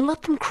 And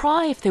let them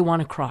cry if they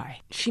want to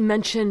cry. She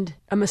mentioned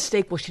a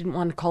mistake. Well, she didn't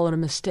want to call it a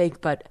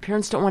mistake, but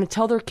parents don't want to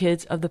tell their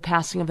kids of the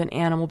passing of an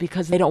animal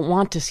because they don't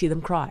want to see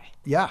them cry.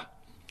 Yeah,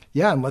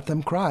 and let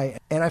them cry.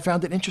 And I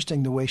found it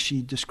interesting the way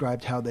she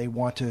described how they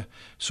want to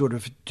sort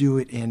of do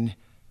it in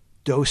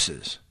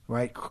doses,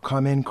 right?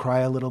 Come in, cry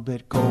a little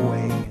bit, go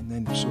away, and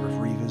then sort of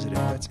revisit it.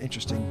 That's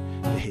interesting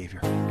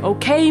behavior.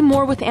 Okay,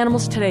 more with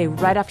Animals Today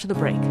right after the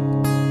break.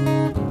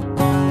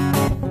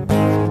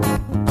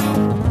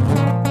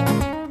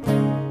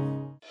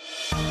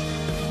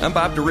 I'm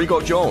Bob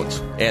DeRigo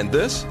Jones, and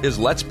this is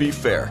Let's Be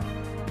Fair.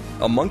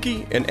 A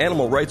monkey, an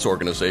animal rights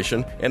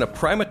organization, and a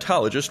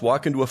primatologist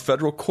walk into a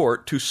federal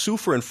court to sue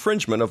for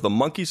infringement of the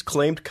monkey's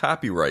claimed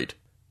copyright.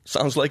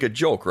 Sounds like a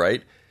joke,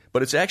 right?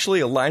 But it's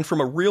actually a line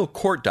from a real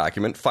court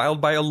document filed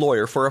by a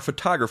lawyer for a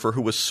photographer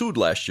who was sued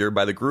last year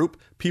by the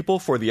group People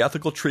for the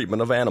Ethical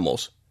Treatment of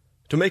Animals.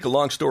 To make a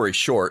long story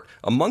short,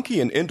 a monkey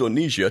in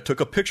Indonesia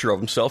took a picture of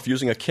himself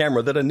using a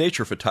camera that a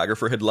nature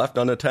photographer had left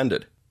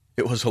unattended.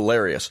 It was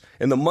hilarious,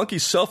 and the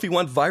monkey's selfie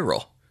went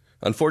viral.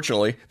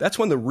 Unfortunately, that's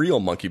when the real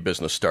monkey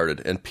business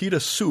started, and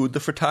PETA sued the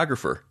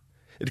photographer.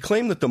 It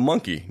claimed that the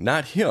monkey,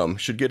 not him,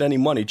 should get any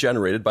money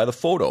generated by the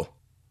photo.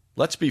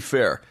 Let's be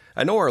fair.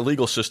 I know our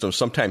legal system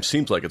sometimes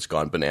seems like it's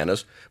gone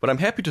bananas, but I'm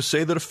happy to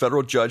say that a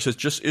federal judge has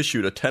just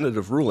issued a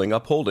tentative ruling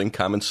upholding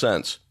common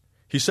sense.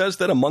 He says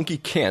that a monkey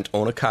can't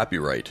own a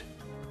copyright.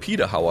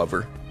 PETA,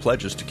 however,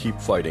 pledges to keep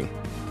fighting.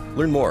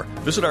 Learn more.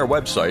 Visit our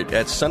website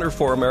at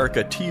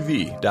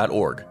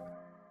centerforamericatv.org.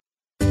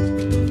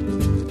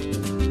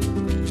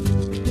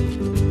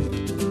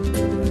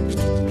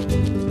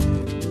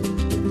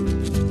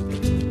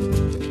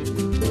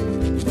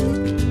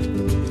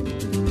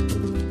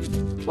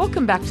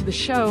 Welcome back to the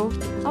show.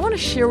 I want to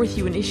share with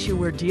you an issue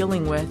we're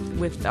dealing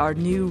with our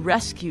new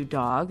rescue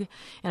dog.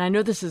 And I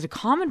know this is a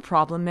common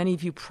problem many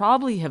of you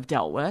probably have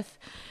dealt with.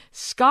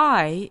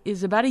 Sky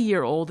is about a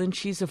year old, and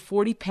she's a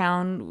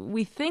 40-pound,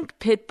 we think,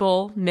 pit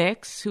bull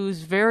mix who's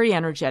very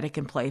energetic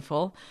and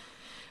playful.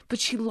 But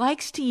she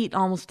likes to eat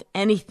almost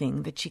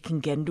anything that she can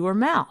get into her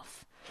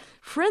mouth.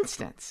 For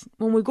instance,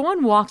 when we go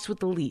on walks with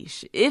the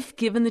leash, if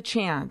given the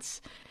chance,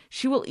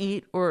 she will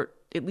eat, or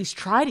at least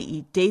try to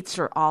eat, dates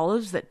or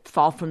olives that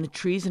fall from the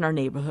trees in our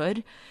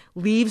neighborhood,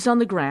 leaves on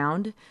the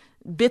ground,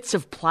 bits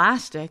of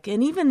plastic,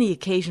 and even the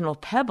occasional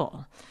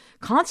pebble.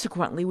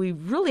 Consequently, we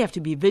really have to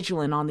be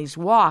vigilant on these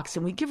walks,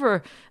 and we give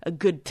her a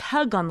good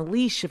tug on the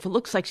leash if it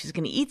looks like she's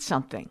going to eat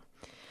something.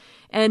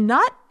 And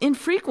not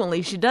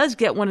infrequently, she does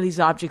get one of these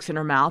objects in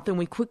her mouth, and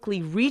we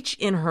quickly reach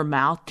in her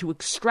mouth to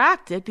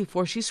extract it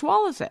before she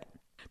swallows it.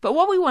 But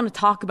what we want to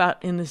talk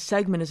about in this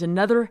segment is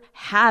another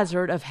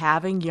hazard of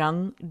having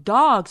young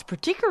dogs,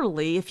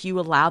 particularly if you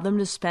allow them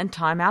to spend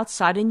time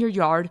outside in your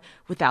yard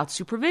without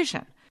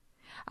supervision.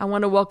 I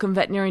want to welcome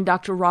veterinarian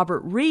Dr.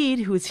 Robert Reed,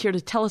 who is here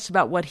to tell us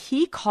about what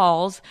he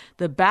calls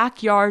the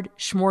backyard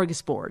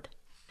smorgasbord.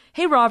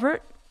 Hey,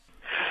 Robert.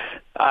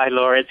 Hi,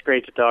 Laura. It's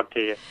great to talk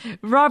to you.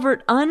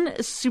 Robert,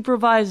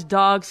 unsupervised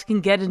dogs can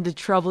get into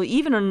trouble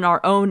even in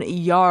our own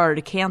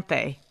yard, can't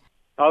they?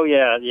 Oh,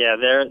 yeah.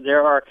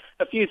 There are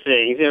a few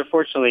things.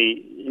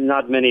 Unfortunately,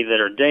 not many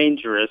that are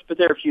dangerous, but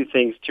there are a few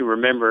things to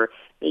remember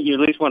that you at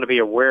least want to be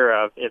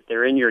aware of. If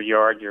they're in your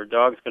yard, your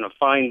dog's going to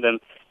find them.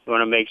 You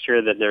want to make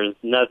sure that there's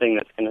nothing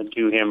that's going to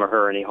do him or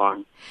her any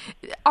harm.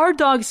 Our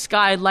dog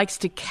Sky likes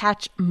to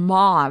catch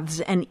moths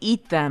and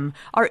eat them.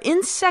 Are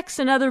insects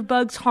and other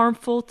bugs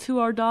harmful to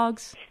our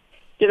dogs?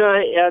 You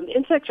know,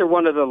 insects are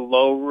one of the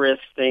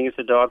low-risk things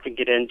a dog can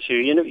get into.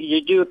 You know,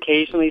 you do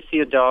occasionally see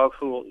a dog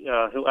who'll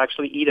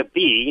actually eat a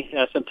bee.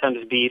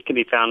 Sometimes bees can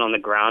be found on the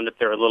ground if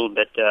they're a little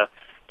bit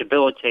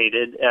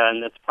debilitated,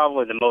 and that's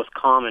probably the most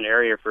common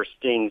area for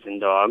stings in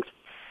dogs.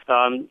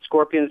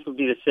 Scorpions would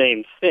be the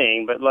same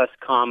thing, but less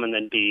common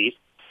than bees.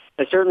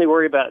 I certainly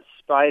worry about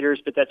spiders,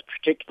 but that's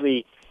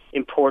particularly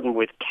important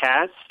with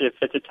cats, if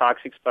it's a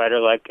toxic spider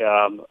like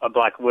a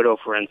black widow,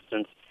 for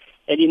instance.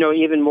 And, you know,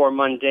 even more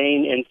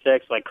mundane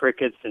insects like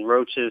crickets and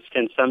roaches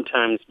can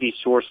sometimes be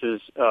sources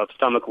of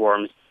stomach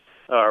worms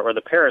or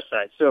the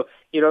parasites. So,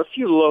 you know, a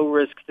few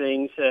low-risk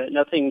things,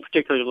 nothing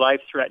particularly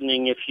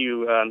life-threatening if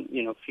you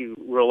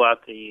rule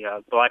out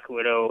the black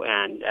widow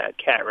and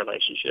cat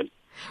relationship.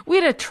 We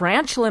had a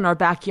tarantula in our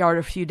backyard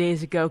a few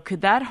days ago.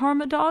 Could that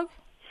harm a dog?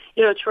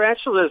 You know,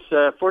 tarantulas,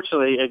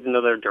 fortunately, even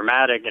though they're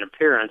dramatic in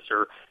appearance,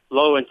 are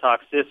low in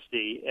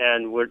toxicity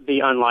and would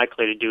be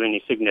unlikely to do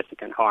any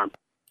significant harm.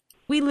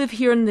 We live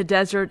here in the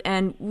desert,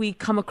 and we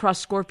come across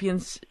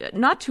scorpions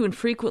not too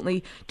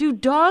infrequently. Do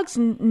dogs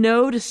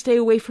know to stay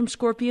away from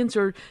scorpions,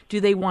 or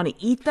do they want to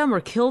eat them or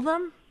kill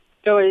them?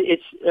 No,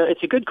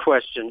 it's a good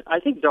question.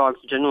 I think dogs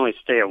generally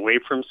stay away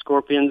from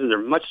scorpions. They're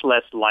much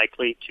less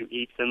likely to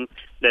eat them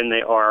than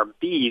they are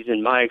bees,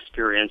 in my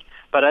experience.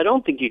 But I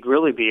don't think you'd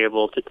really be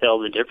able to tell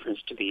the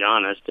difference, to be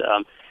honest.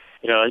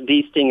 You know, a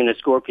bee sting and a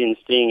scorpion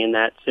sting, in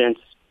that sense,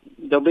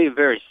 they'll be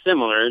very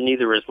similar.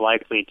 Neither is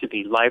likely to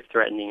be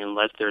life-threatening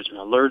unless there's an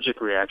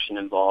allergic reaction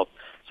involved.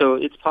 So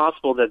it's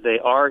possible that they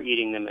are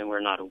eating them and we're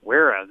not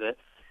aware of it.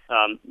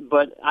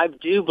 But I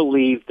do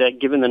believe that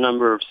given the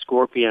number of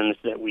scorpions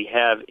that we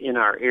have in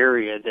our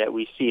area, that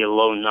we see a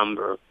low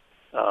number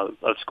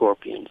of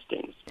scorpion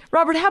stings.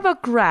 Robert, how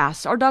about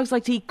grass? Our dogs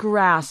like to eat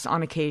grass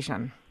on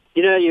occasion.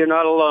 You know, you're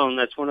not alone.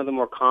 That's one of the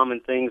more common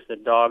things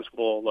that dogs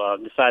will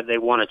decide they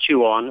want to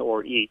chew on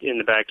or eat in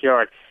the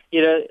backyard.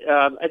 You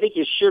know, I think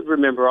you should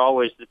remember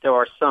always that there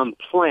are some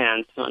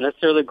plants, not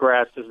necessarily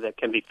grasses, that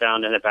can be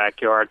found in the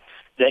backyard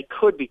that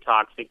could be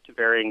toxic to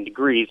varying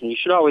degrees, and you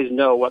should always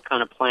know what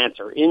kind of plants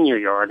are in your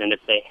yard and if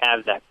they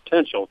have that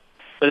potential.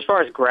 But as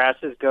far as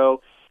grasses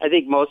go, I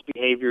think most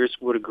behaviors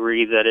would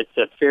agree that it's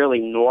a fairly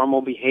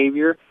normal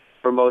behavior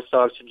for most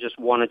dogs to just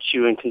want to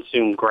chew and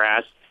consume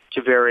grass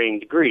to varying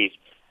degrees.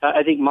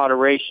 I think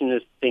moderation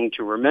is the thing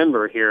to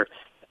remember here.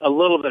 A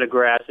little bit of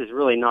grass is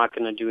really not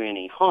going to do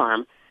any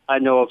harm. I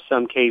know of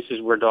some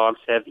cases where dogs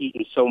have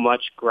eaten so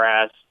much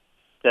grass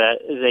that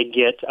they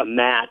get a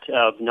mat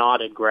of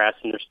knotted grass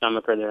in their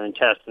stomach or their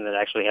intestine that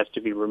actually has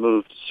to be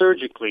removed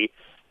surgically.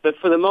 But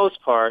for the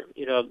most part,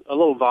 you know, a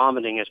little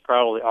vomiting is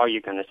probably all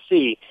you're going to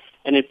see.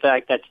 And in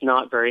fact, that's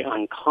not very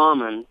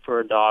uncommon for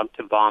a dog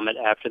to vomit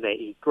after they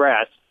eat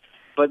grass.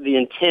 But the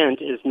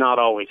intent is not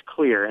always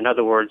clear. In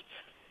other words,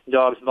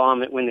 dogs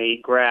vomit when they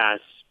eat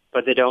grass,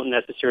 but they don't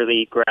necessarily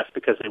eat grass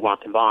because they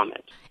want to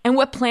vomit. And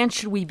what plants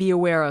should we be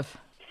aware of?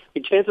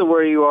 It depends on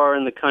where you are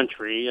in the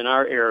country. In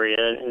our area,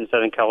 in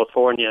Southern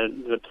California,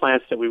 the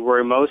plants that we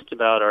worry most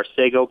about are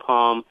sago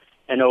palm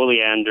and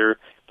oleander.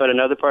 But in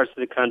other parts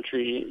of the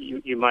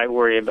country, you might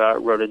worry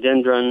about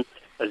rhododendron,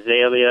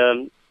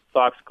 azalea,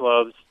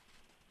 foxgloves,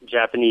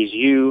 Japanese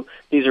yew.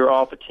 These are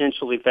all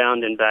potentially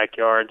found in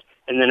backyards.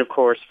 And then, of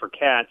course, for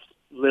cats,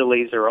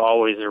 lilies are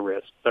always a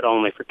risk, but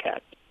only for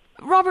cats.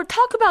 Robert,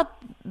 talk about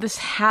this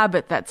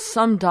habit that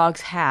some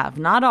dogs have,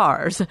 not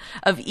ours,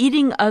 of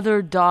eating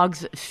other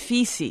dogs'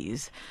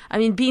 feces. I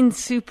mean, being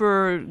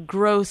super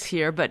gross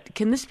here, but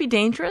can this be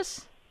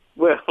dangerous?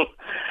 Well,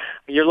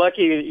 you're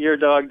lucky your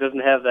dog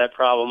doesn't have that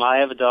problem. I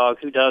have a dog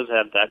who does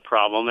have that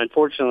problem.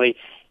 Unfortunately,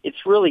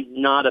 it's really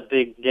not a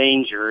big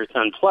danger. It's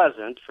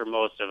unpleasant for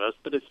most of us,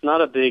 but it's not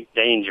a big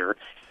danger.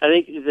 I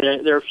think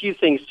there are a few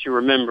things to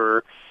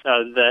remember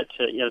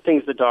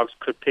things that dogs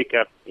could pick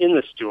up in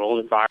the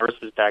stool,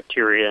 viruses,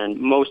 bacteria, and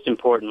most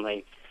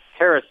importantly,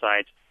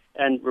 parasites.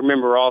 And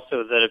remember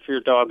also that if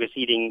your dog is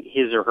eating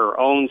his or her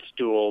own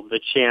stool, the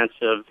chance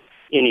of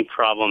any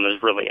problem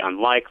is really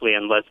unlikely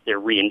unless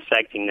they're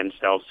reinfecting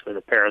themselves with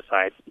a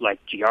parasite like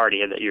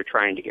Giardia that you're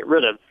trying to get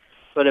rid of.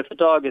 But if a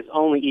dog is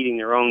only eating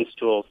their own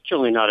stool, it's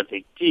really not a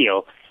big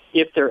deal.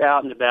 If they're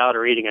out and about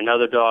or eating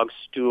another dog's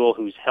stool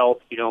whose health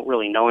you don't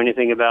really know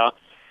anything about,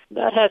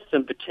 that has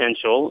some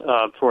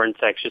potential for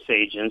infectious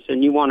agents,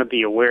 and you want to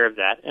be aware of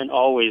that and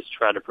always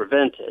try to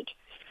prevent it.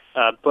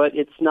 But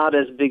it's not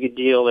as big a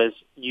deal as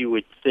you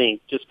would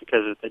think just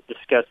because of the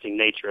disgusting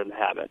nature of the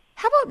habit.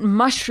 How about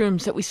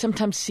mushrooms that we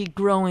sometimes see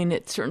growing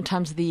at certain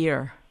times of the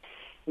year?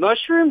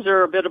 Mushrooms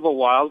are a bit of a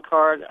wild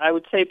card. I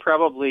would say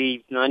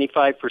probably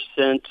 95%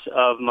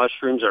 of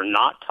mushrooms are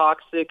not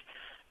toxic,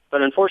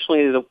 but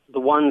unfortunately the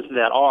ones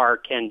that are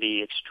can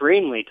be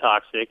extremely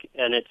toxic,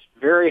 and it's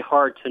very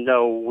hard to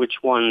know which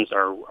ones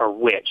are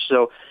which.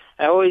 So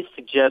I always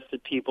suggest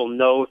that people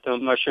know if the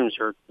mushrooms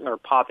are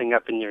popping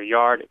up in your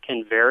yard. It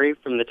can vary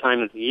from the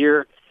time of the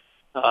year.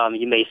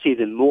 You may see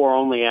them more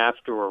only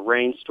after a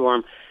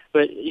rainstorm.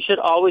 But you should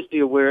always be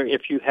aware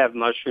if you have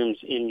mushrooms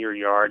in your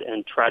yard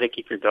and try to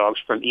keep your dogs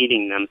from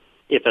eating them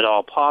if at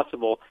all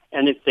possible.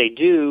 And if they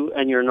do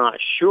and you're not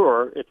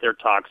sure if they're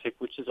toxic,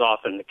 which is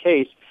often the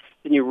case,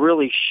 then you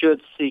really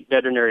should seek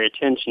veterinary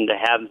attention to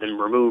have them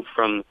removed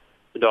from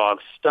the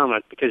dog's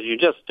stomach because you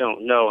just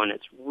don't know, and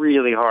it's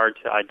really hard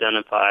to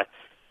identify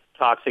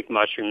toxic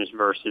mushrooms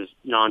versus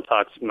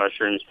non-toxic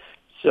mushrooms.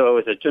 So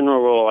as a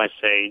general rule, I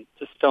say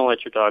just don't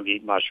let your dog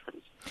eat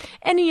mushrooms.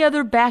 Any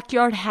other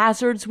backyard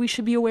hazards we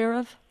should be aware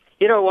of?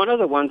 You know, one of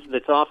the ones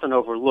that's often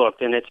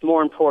overlooked, and it's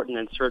more important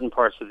in certain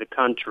parts of the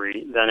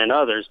country than in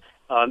others,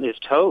 is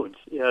toads.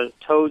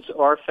 Toads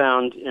are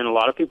found in a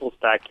lot of people's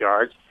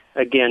backyards.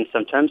 Again,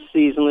 sometimes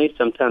seasonally,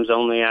 sometimes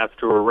only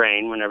after a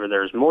rain, whenever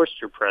there's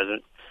moisture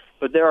present.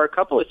 But there are a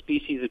couple of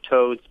species of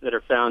toads that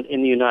are found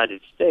in the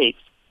United States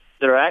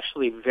that are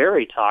actually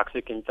very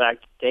toxic, in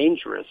fact,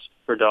 dangerous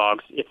for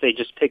dogs if they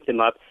just pick them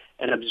up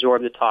and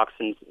absorb the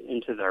toxins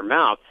into their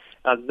mouth.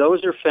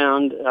 Those are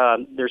found,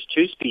 there's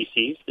two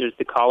species. There's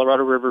the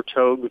Colorado River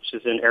toad, which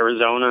is in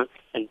Arizona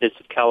and bits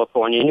of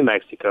California and New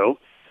Mexico.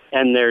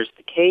 And there's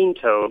the cane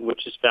toad,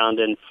 which is found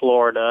in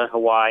Florida,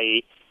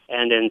 Hawaii,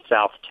 and in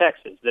South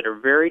Texas, that are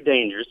very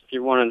dangerous. If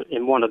you're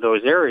in one of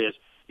those areas,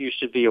 you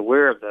should be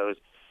aware of those.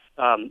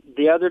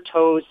 The other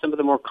toads, some of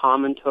the more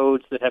common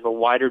toads that have a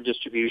wider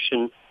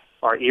distribution,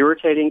 are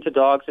irritating to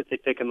dogs if they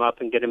pick them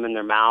up and get them in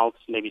their mouths,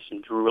 maybe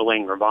some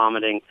drooling or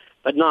vomiting,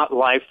 but not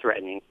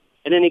life-threatening.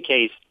 In any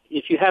case,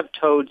 if you have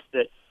toads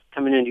that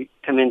come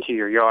into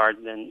your yard,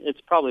 then it's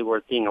probably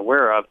worth being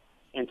aware of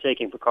and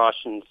taking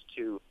precautions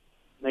to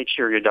make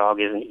sure your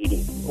dog isn't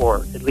eating or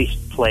at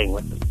least playing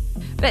with them.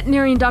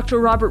 Veterinarian Dr.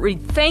 Robert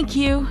Reed, thank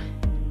you.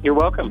 You're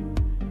welcome.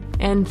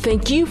 And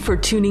thank you for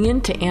tuning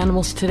in to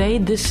Animals Today.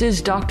 This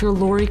is Dr.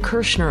 Lori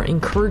Kirshner,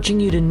 encouraging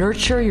you to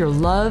nurture your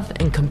love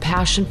and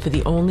compassion for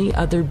the only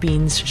other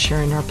beings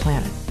sharing our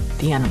planet,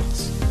 the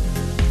animals.